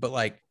doctor, but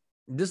like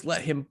just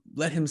let him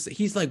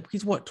he's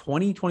what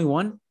 20,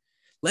 21?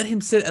 Let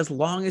him sit as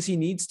long as he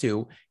needs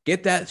to,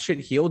 get that shit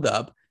healed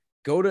up,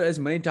 go to as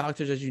many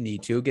doctors as you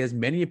need to, get as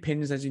many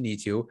opinions as you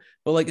need to.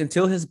 But like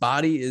until his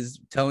body is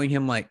telling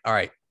him like, all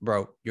right,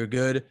 bro, you're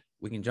good.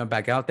 We can jump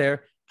back out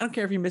there. I don't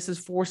care if he misses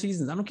 4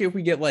 seasons. I don't care if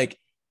we get like,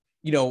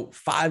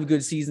 5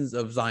 good seasons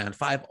of Zion,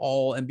 5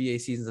 all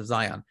NBA seasons of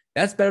Zion.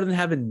 That's better than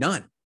having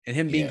none and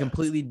him being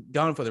completely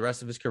gone for the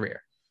rest of his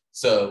career.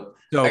 So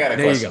I got a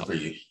question for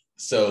you.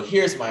 So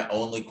here's my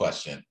only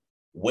question.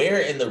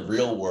 Where in the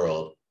real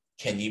world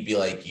can you be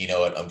like, you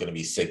know what? I'm going to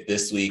be sick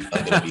this week.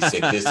 I'm going to be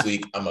sick this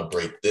week. I'm going to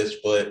break this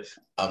foot.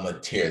 I'm going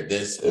to tear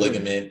this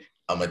ligament.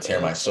 I'm going to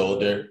tear my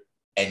shoulder.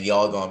 And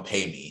y'all going to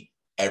pay me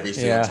every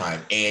single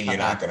time. And you're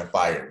not going to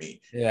fire me.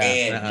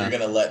 And you're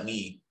going to let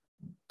me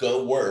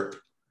go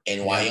work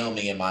in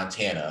Wyoming and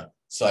Montana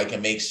so I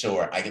can make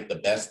sure I get the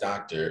best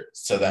doctor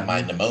so that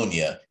my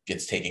pneumonia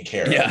gets taken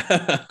care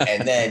of.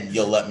 And then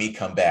you'll let me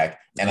come back.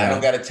 And I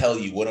don't got to tell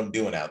you what I'm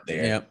doing out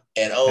there.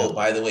 And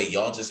by the way,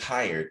 y'all just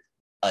hired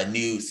a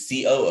new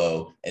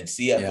COO and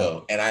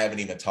CFO, and I haven't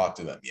even talked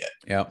to them yet.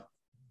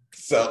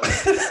 So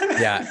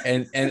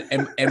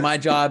and my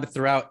job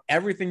throughout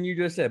everything you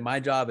just said, my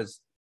job is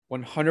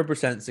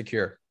 100%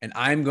 secure, and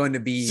I'm going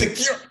to be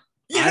secure.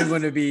 I'm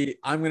going to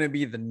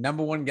be the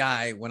number one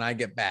guy when I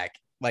get back.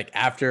 Like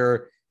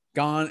after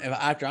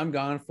I'm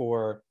gone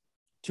for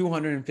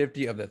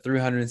 250 of the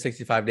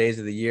 365 days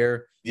of the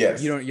year.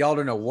 Yes. Y'all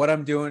don't know what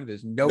I'm doing.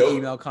 There's no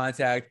email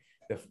contact.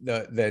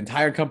 The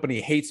entire company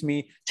hates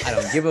me. I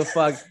don't give a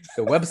fuck.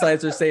 The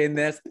websites are saying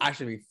this. I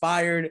should be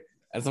fired.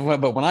 And so,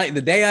 but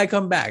the day I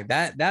come back,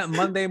 that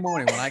Monday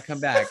morning when I come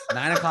back,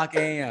 9:00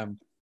 a.m.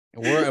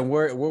 and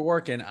we're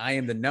working, I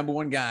am the number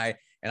one guy,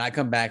 and I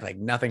come back like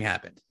nothing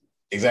happened.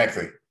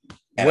 Exactly.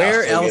 And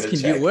where else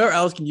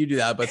can you do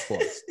that but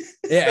sports?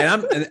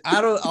 And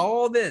out of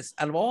all this,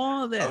 I'm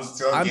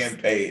still getting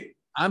paid.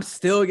 I'm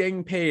still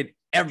getting paid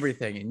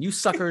everything, and you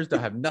suckers don't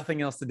have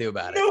nothing else to do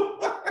about it.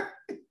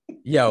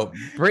 Yo,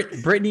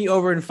 Brittany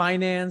over in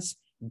finance,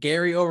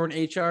 Gary over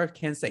in HR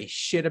can't say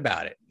shit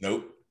about it.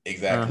 Nope,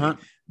 exactly.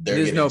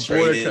 There's no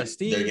board of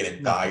trustees. They're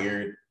getting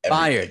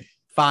fired.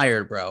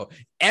 Fired, bro.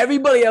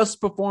 Everybody else's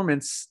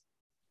performance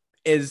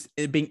is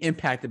being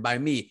impacted by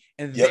me,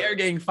 and they're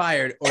getting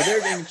fired, or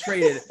they're getting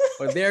traded,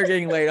 or they're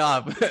getting laid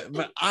off.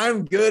 But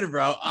I'm good,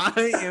 bro.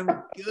 I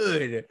am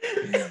good.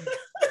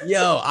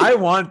 Yo, I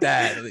want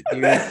that,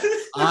 dude.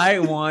 I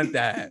want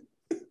that.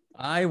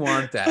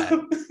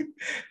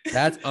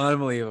 That's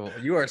unbelievable.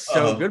 You are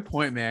so good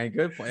point, man.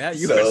 Good point.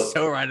 You are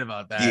so right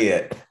about that.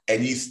 Yeah,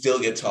 and you still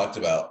get talked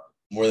about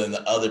more than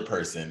the other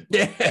person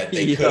that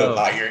they could have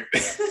hired.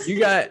 You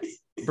got,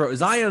 bro.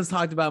 Zion's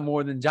talked about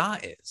more than Ja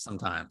is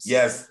sometimes.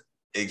 Yes,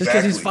 exactly. Just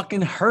because he's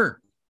fucking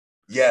hurt.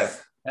 Yes,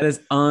 that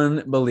is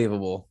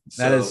unbelievable.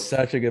 That is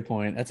such a good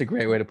point. That's a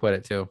great way to put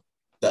it too.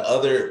 The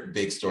other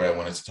big story I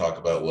wanted to talk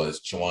about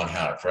was Juwan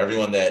Howard. For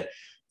everyone that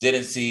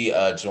didn't see,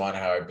 Juwan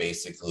Howard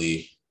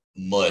basically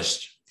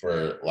mushed,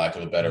 for lack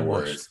of a better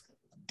words,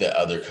 the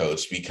other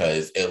coach,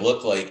 because it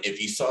looked like if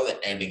you saw the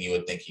ending, you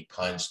would think he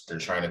punched. They're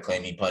trying to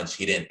claim he punched.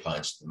 He didn't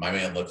punch. My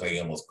man looked like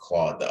he almost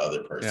clawed the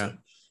other person.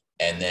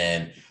 And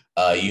then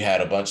you had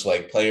a bunch of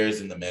like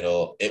players in the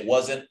middle. It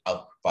wasn't a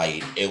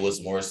fight. It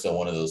was more so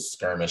one of those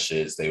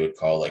skirmishes they would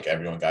call, like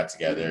everyone got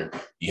together.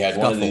 You had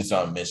one of the dudes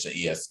on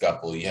Michigan.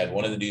 Scuffle. You had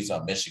one of the dudes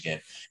on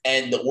Michigan.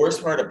 And the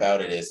worst part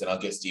about it is, and I'll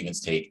get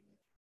Steven's take,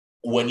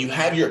 when you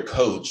have your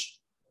coach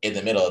in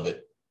the middle of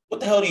it, what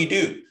the hell do you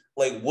do?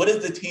 Like, what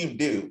does the team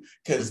do?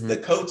 Because the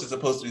coach is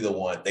supposed to be the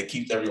one that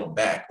keeps everyone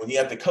back. When you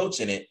have the coach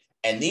in it,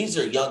 and these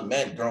are young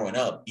men growing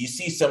up, you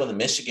see some of the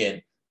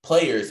Michigan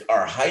players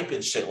are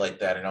hyping shit like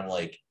that. And I'm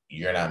like,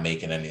 you're not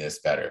making any of this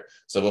better.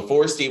 So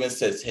before Steven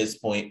says his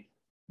point,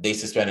 they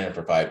suspended him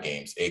for 5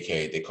 games,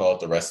 aka they call it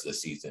the rest of the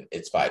season.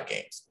 It's 5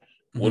 games.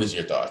 What is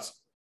your thoughts?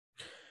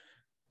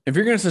 If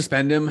you're going to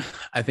suspend him,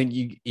 I think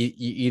you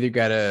either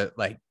got to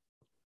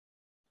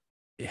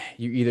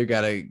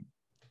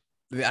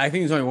I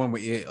think there's only one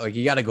way. Like,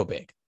 you got to go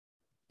big,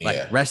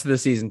 like rest of the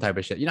season type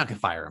of shit. You're not gonna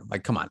fire him.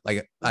 Like, come on,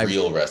 like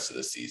real rest of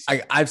the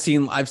season. I've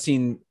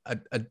seen a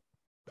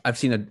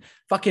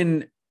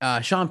fucking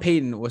Sean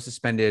Payton was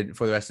suspended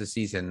for the rest of the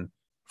season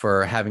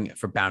for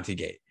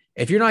Bountygate.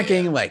 If you're not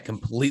getting like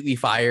completely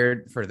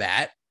fired for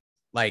that,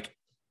 like,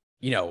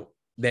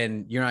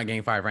 then you're not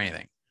getting fired for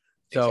anything.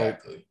 So,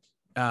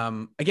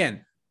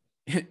 again,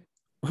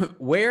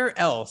 where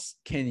else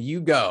can you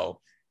go?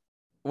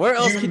 Where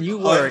else can you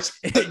work?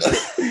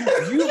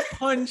 You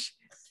punch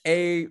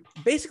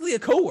basically a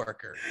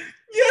coworker.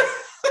 Yeah.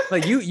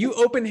 Like you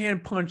open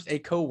hand punched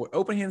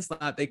open hand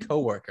slapped a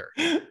coworker.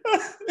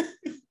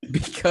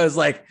 because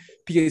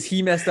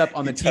he messed up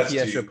on the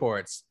TPS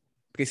reports.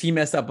 Because he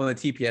messed up on the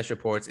TPS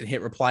reports and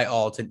hit reply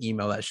all to an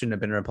email that shouldn't have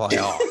been reply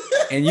all.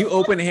 and you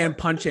open hand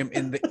punch him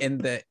in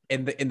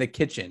the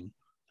kitchen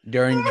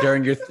during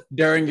your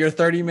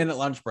 30-minute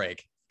lunch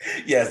break.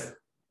 Yes.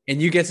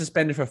 And you get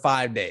suspended for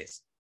 5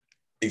 days.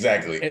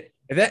 Exactly.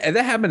 If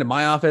that happened in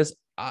my office,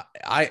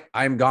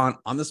 I'm gone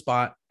on the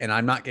spot, and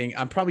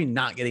I'm probably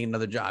not getting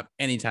another job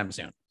anytime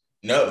soon.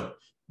 No,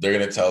 they're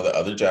going to tell the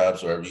other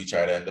jobs wherever you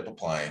try to end up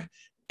applying,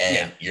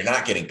 and you're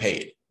not getting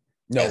paid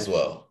as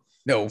well.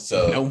 No.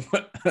 So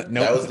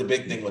that was the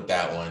big thing with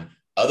that one.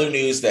 Other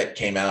news that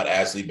came out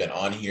as we've been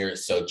on here.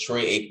 So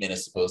Troy Aikman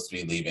is supposed to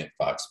be leaving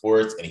Fox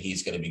Sports, and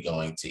he's going to be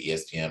going to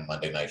ESPN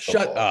Monday Night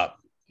Football. Shut up.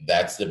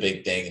 That's the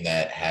big thing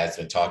that has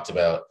been talked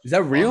about. Is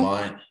that real?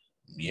 Online.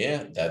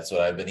 Yeah, that's what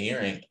I've been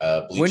hearing.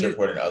 Bleacher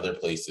Report and other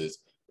places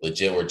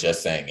legit were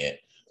just saying it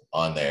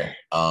on there.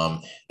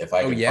 If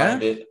I can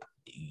find it.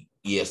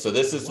 Yeah, so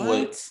this is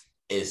what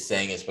is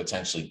saying is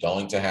potentially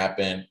going to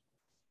happen.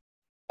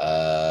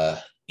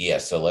 Yeah,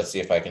 so let's see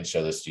if I can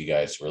show this to you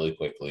guys really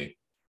quickly.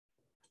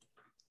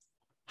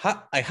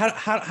 How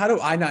do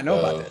I not know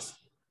about this?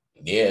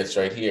 Yeah, it's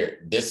right here.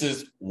 This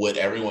is what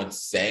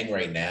everyone's saying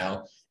right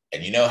now.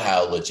 And you know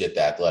how legit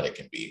the Athletic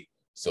can be.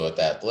 So what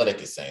the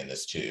Athletic is saying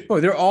this too. Oh,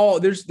 they're all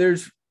there's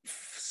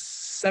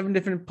 7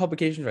 different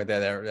publications right there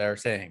that are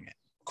saying it.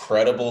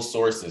 Credible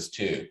sources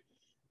too.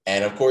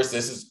 And of course,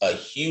 this is a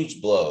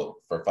huge blow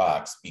for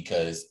Fox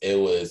because it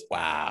was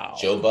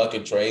Joe Buck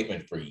and Troy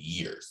Aikman for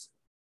years.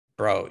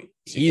 Bro,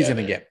 he's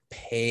gonna get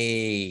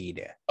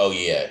paid. Oh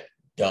yeah,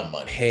 dumb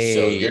money.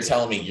 So you're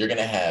telling me you're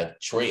gonna have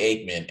Troy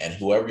Aikman and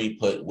whoever you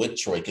put with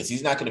Troy, because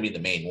he's not gonna be the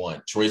main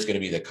one. Troy's gonna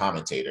be the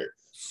commentator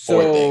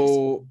for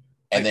things.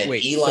 And then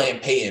Eli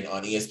and Peyton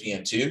on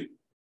ESPN too.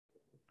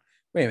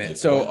 Wait a minute.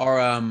 So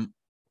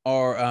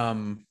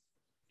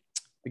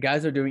the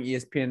guys that are doing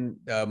ESPN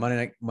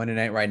Monday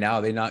night right now,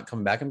 are they not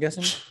coming back, I'm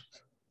guessing?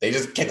 They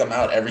just kick them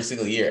out every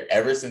single year,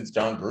 ever since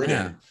John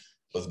Gruden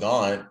was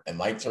gone and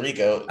Mike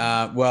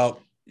Tirico. Well,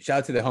 shout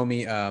out to the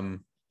homie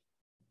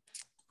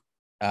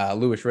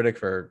Louis Riddick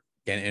for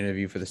getting an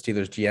interview for the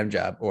Steelers GM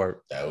job,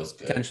 or that was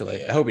good. Potentially.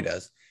 Yeah. I hope he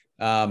does.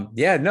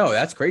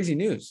 That's crazy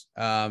news.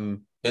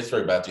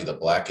 Pittsburgh about to be the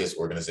blackest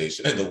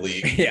organization in the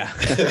league. Yeah.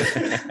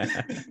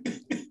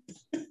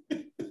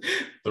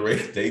 The way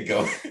they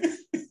go.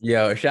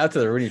 Yo, shout out to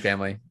the Rooney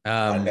family.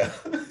 I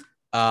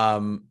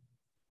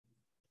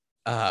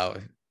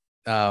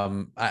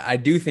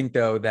do think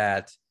though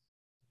that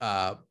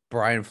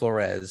Brian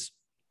Flores,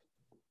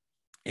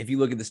 if you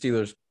look at the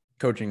Steelers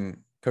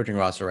coaching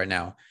roster right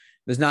now,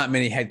 there's not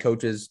many head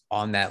coaches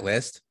on that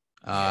list.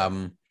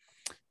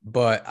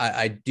 But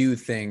I do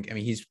think, I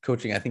mean, he's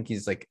coaching, I think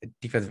he's like a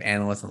defensive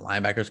analyst and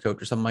linebackers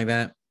coach or something like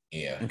that.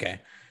 Yeah. Okay.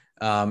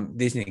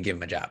 They just need to give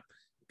him a job.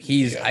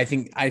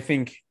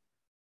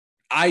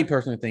 I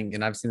personally think,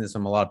 and I've seen this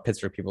from a lot of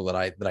Pittsburgh people that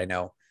I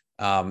know,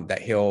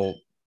 that he'll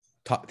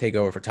take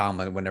over for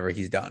Tomlin whenever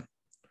he's done.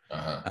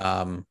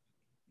 So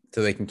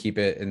they can keep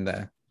it in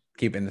the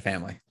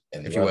family,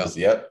 and if you will.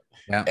 Yep.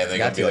 Yeah. And they're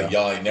gonna be like,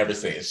 y'all ain't never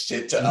saying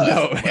shit to us.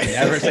 No,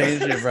 never saying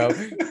shit, bro.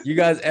 You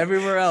guys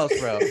everywhere else,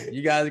 bro.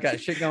 You guys got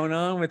shit going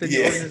on within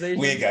the organization.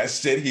 We ain't got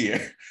shit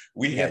here.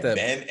 We had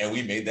men and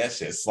we made that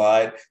shit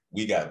slide.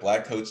 We got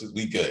black coaches.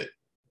 We good.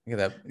 You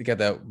got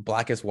the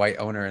blackest white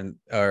owners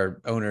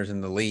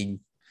in the league.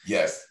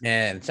 Yes.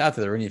 And shout out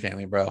to the Rooney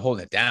family, bro,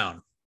 holding it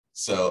down.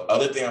 So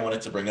other thing I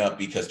wanted to bring up,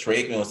 because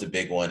Troy Aikman was a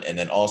big one. And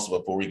then also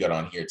before we got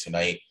on here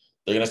tonight,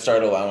 they're going to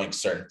start allowing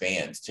certain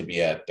fans to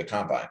be at the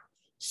combine.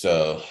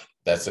 So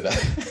that's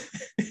enough.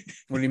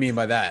 What do you mean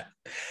by that?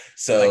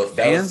 So like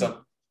that was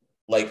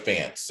like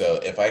fans. So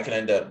if I can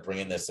end up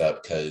bringing this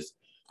up, because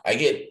I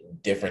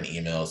get different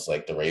emails,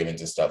 like the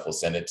Ravens and stuff will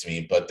send it to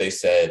me, but they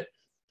said,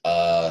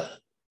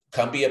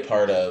 come be a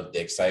part of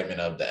the excitement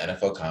of the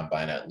NFL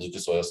Combine at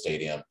Lucas Oil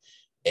Stadium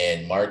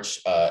in March,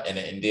 in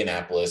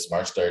Indianapolis,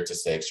 March 3rd to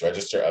 6th.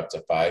 Register up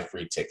to 5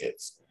 free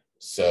tickets.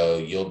 So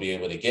you'll be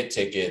able to get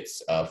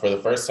tickets. For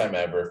the first time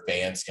ever,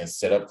 fans can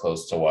sit up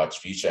close to watch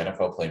future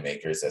NFL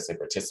playmakers as they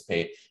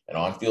participate in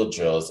on-field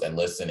drills and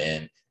listen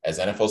in as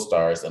NFL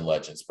stars and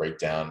legends break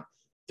down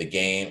the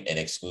game and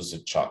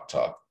exclusive chalk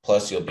talk.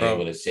 Plus, you'll be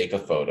able to take a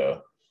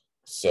photo.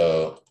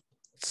 So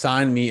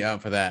sign me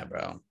up for that,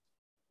 bro.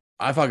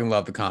 I fucking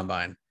love the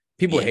combine.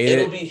 People hate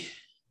it.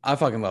 I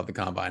fucking love the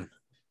combine.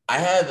 I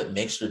have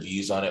mixed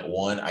reviews on it.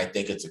 One, I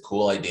think it's a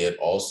cool idea. It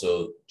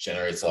also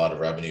generates a lot of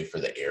revenue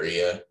for the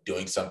area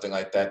doing something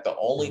like that. The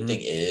only thing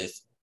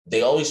is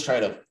they always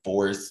try to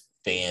force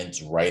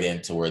fans right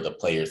into where the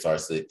players are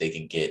so that they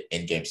can get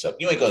in-game stuff.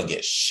 You ain't going to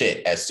get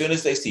shit. As soon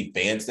as they see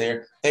fans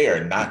there, they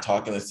are not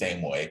talking the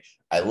same way.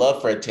 I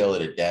love Fred Taylor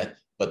to death,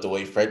 but the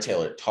way Fred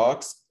Taylor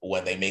talks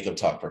when they make him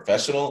talk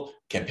professional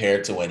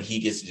compared to when he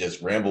gets to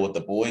just ramble with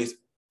the boys,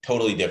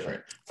 totally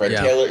different. Fred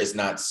Taylor is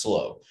not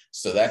slow.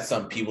 So that's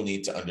something people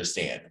need to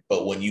understand.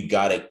 But when you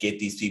got to get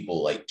these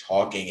people like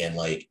talking and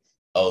like,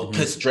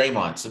 because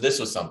Draymond, so this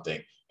was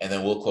something, and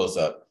then we'll close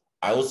up.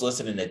 I was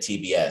listening to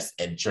TBS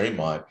and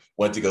Draymond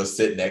went to go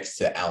sit next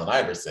to Allen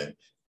Iverson.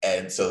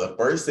 And so the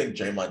first thing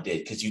Draymond did,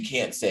 because you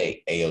can't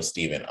say, "Ayo,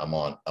 Steven,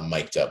 I'm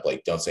mic'd up.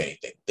 Like, don't say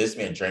anything." This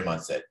man,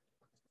 Draymond, said,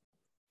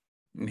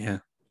 Yeah.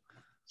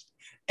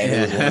 And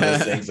it was one of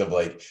those things of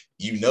like,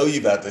 you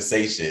about to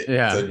say shit,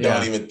 so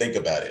don't even think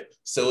about it.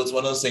 So it's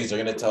one of those things they're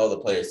going to tell the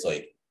players,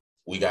 like,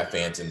 we got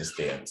fans in the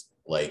stands.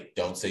 Like,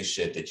 don't say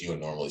shit that you would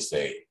normally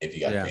say if you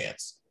got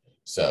fans.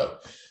 So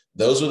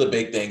those were the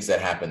big things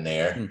that happened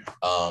there.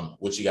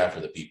 What you got for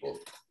the people?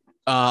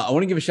 I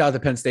want to give a shout out to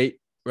Penn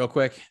State real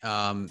quick.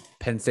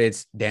 Penn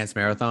State's dance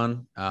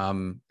marathon.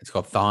 It's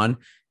called Thon.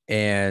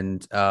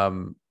 And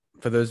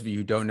for those of you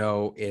who don't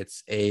know,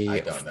 it's a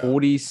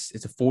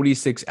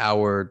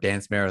 46-hour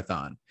dance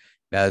marathon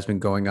that has been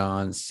going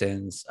on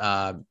since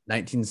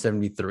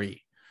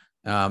 1973.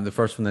 The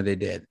first one that they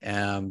did.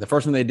 The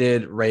first one they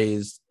did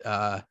raised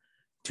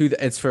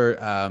it's for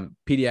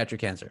pediatric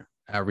cancer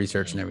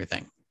research and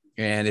everything.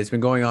 And it's been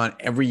going on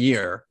every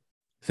year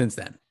since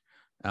then.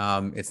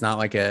 It's not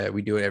like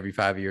we do it every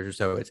 5 years or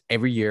so. It's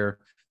every year.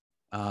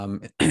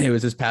 It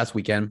was this past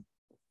weekend.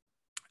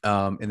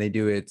 And they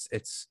do it's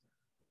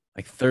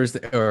like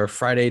Thursday or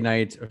Friday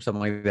night or something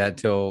like that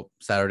till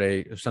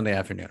Saturday or Sunday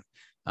afternoon,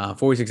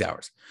 46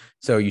 hours.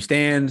 So you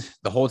stand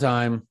the whole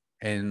time,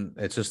 and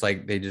it's just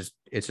like there's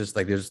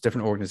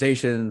different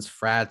organizations,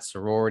 frats,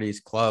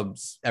 sororities,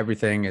 clubs,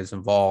 everything is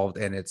involved.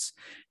 And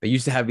they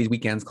used to have these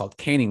weekends called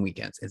canning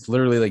weekends. It's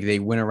literally like they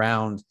went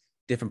around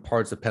different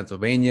parts of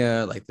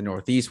Pennsylvania, like the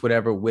Northeast,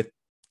 whatever, with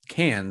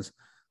cans,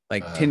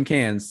 like tin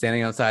cans,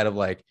 standing outside of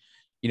like,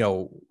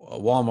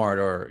 Walmart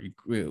or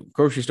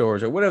grocery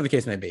stores or whatever the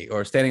case may be,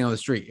 or standing on the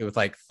street with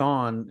like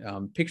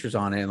Thon pictures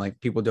on it, and like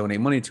people donate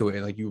money to it,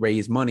 and like you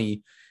raise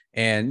money.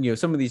 And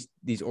some of these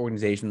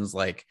organizations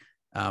like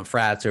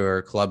frats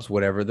or clubs,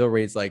 whatever, they'll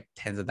raise like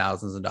tens of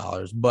thousands of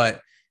dollars.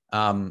 But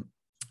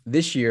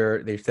this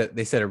year they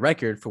set a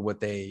record for what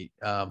they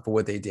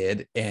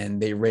did,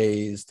 and they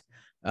raised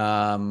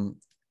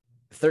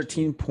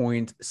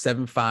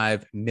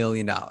 $13.75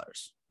 million.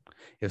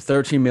 It was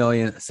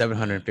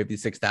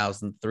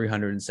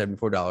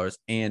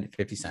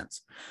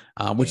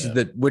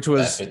 $13,756,374.50, which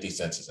was that 50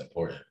 cents is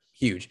important,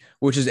 huge,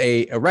 which is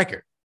a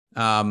record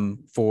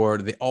for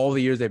all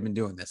the years they've been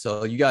doing this.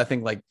 So you got to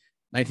think like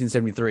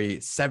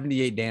 1973,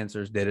 78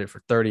 dancers did it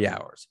for 30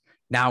 hours.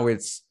 Now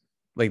it's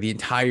like the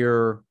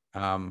entire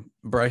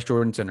Bryce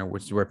Jordan Center,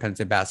 which is where Penn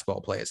State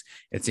basketball plays.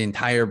 It's the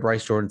entire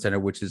Bryce Jordan Center,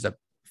 which is a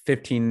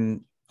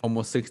 15,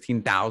 almost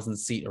 16,000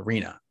 seat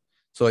arena.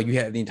 So like you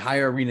have the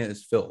entire arena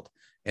is filled,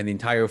 and the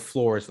entire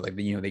floor is like,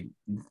 they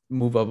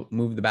move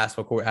the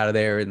basketball court out of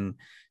there. And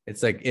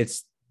it's like,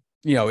 it's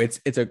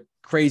a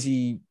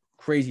crazy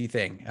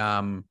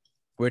thing.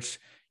 Which,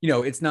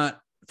 it's not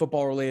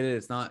football related.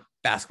 It's not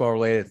basketball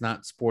related. It's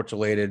not sports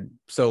related.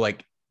 So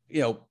like,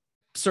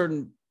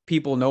 certain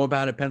people know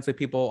about it. Penn State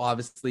people,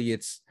 obviously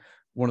it's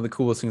one of the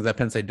coolest things that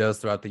Penn State does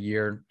throughout the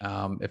year.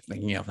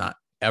 If not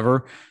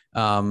ever.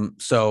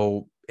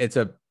 So it's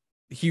a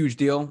huge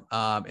deal.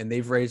 And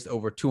they've raised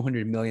over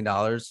 $200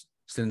 million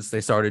since they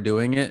started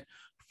doing it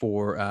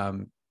for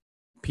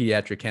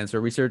pediatric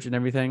cancer research and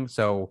everything.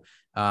 So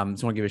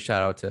just want to give a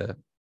shout out to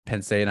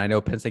Penn State. And I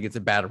know Penn State gets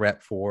a bad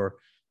rep for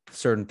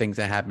certain things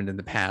that happened in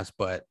the past,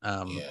 but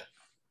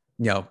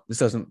this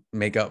doesn't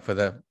make up for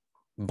the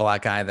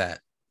black eye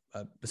that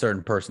a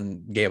certain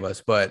person gave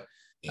us. But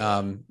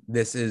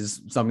this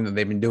is something that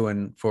they've been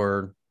doing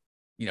for,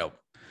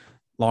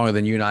 longer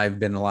than you and I have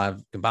been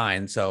alive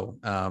combined. So,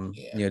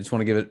 just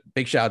want to give a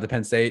big shout out to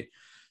Penn State.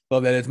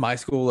 Love that it's my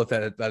school, if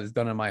that is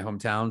done in my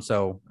hometown.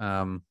 So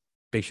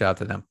big shout out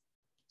to them.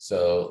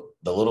 So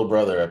the little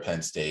brother of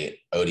Penn State,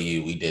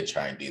 ODU, we did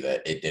try and do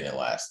that. It didn't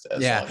last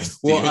as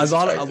long as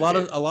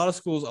well, a lot of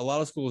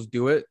schools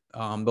do it.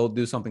 They'll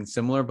do something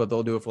similar, but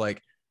they'll do it for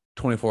like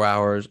 24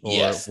 hours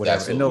or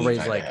whatever. And they'll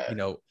raise like,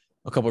 a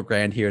couple of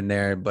grand here and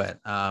there. But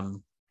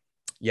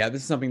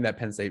this is something that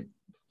Penn State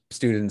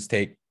students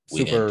take.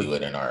 We didn't do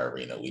it in our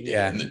arena. We did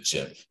it in the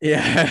gym.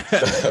 Yeah.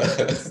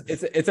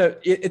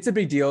 it's a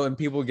big deal, and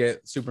people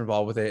get super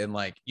involved with it. And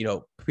like,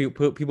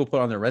 people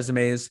put on their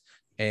resumes,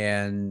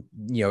 and,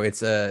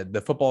 it's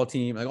the football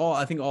team, like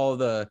I think all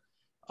the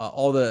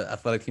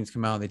athletic teams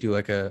come out and they do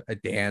like a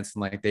dance,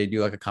 and like they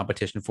do like a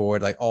competition for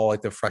it, like all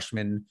like the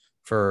freshmen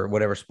for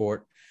whatever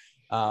sport.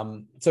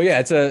 So yeah,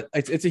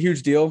 it's a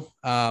huge deal.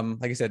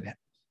 Like I said,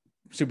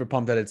 super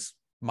pumped that it's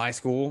my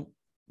school,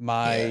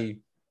 my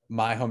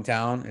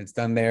hometown. It's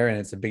done there, and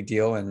it's a big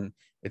deal, and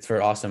it's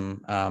for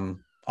awesome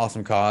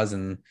cause.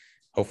 And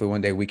hopefully one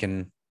day we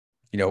can,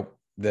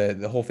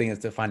 the whole thing is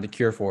to find a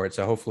cure for it.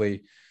 So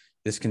hopefully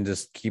this can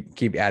just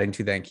keep adding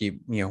to that and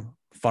keep,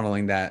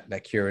 funneling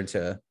that cure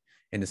into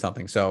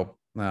something. So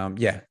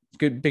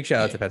good, big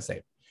shout out to Penn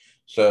State.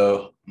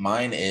 So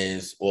mine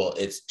is,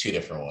 it's two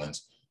different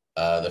ones.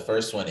 The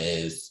first one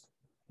is,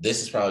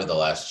 this is probably the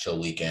last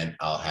chill weekend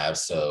I'll have.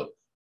 So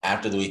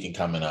after the weekend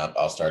coming up,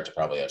 I'll start to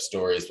probably have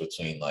stories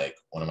between like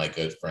one of my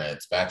good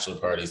friends' bachelor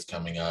parties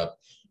coming up.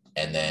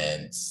 And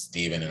then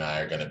Steven and I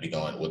are going to be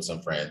going with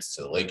some friends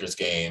to the Lakers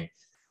game.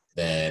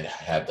 Then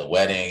have the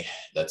wedding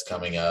that's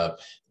coming up.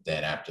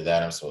 Then after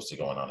that, I'm supposed to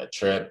be going on a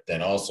trip.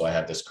 Then also I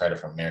have this credit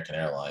from American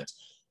Airlines.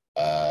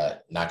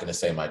 Not going to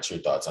say my true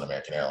thoughts on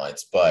American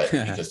Airlines, but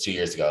because 2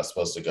 years ago I was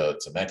supposed to go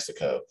to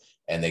Mexico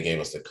and they gave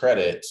us the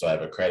credit. So I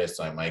have a credit.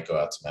 So I might go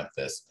out to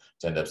Memphis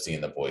to end up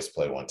seeing the boys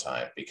play one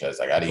time because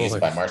I got to use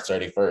it by March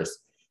 31st.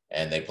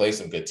 And they play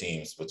some good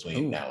teams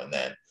between now and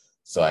then.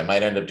 So I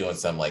might end up doing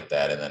something like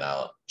that. And then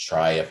I'll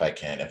try if I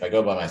can. If I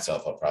go by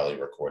myself, I'll probably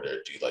record it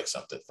or do like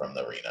something from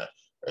the arena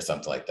or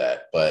something like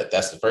that. But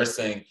that's the first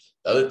thing.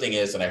 The other thing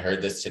is, and I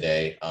heard this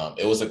today,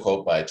 it was a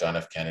quote by John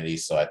F. Kennedy.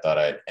 So I thought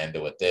I'd end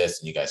it with this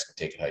and you guys can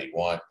take it how you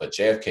want. But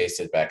JFK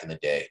said back in the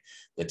day,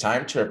 the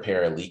time to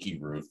repair a leaky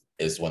roof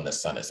is when the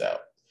sun is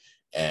out.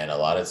 And a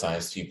lot of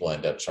times people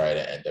end up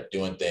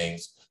doing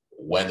things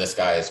when the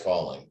sky is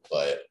falling,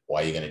 but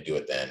why are you going to do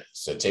it then?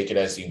 So take it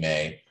as you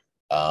may.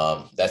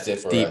 That's it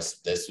for us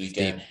this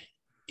weekend.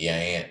 No.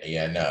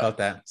 I felt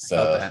that.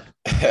 So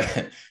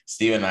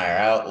Steve and I are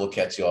out. We'll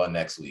catch you all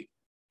next week.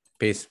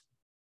 Peace.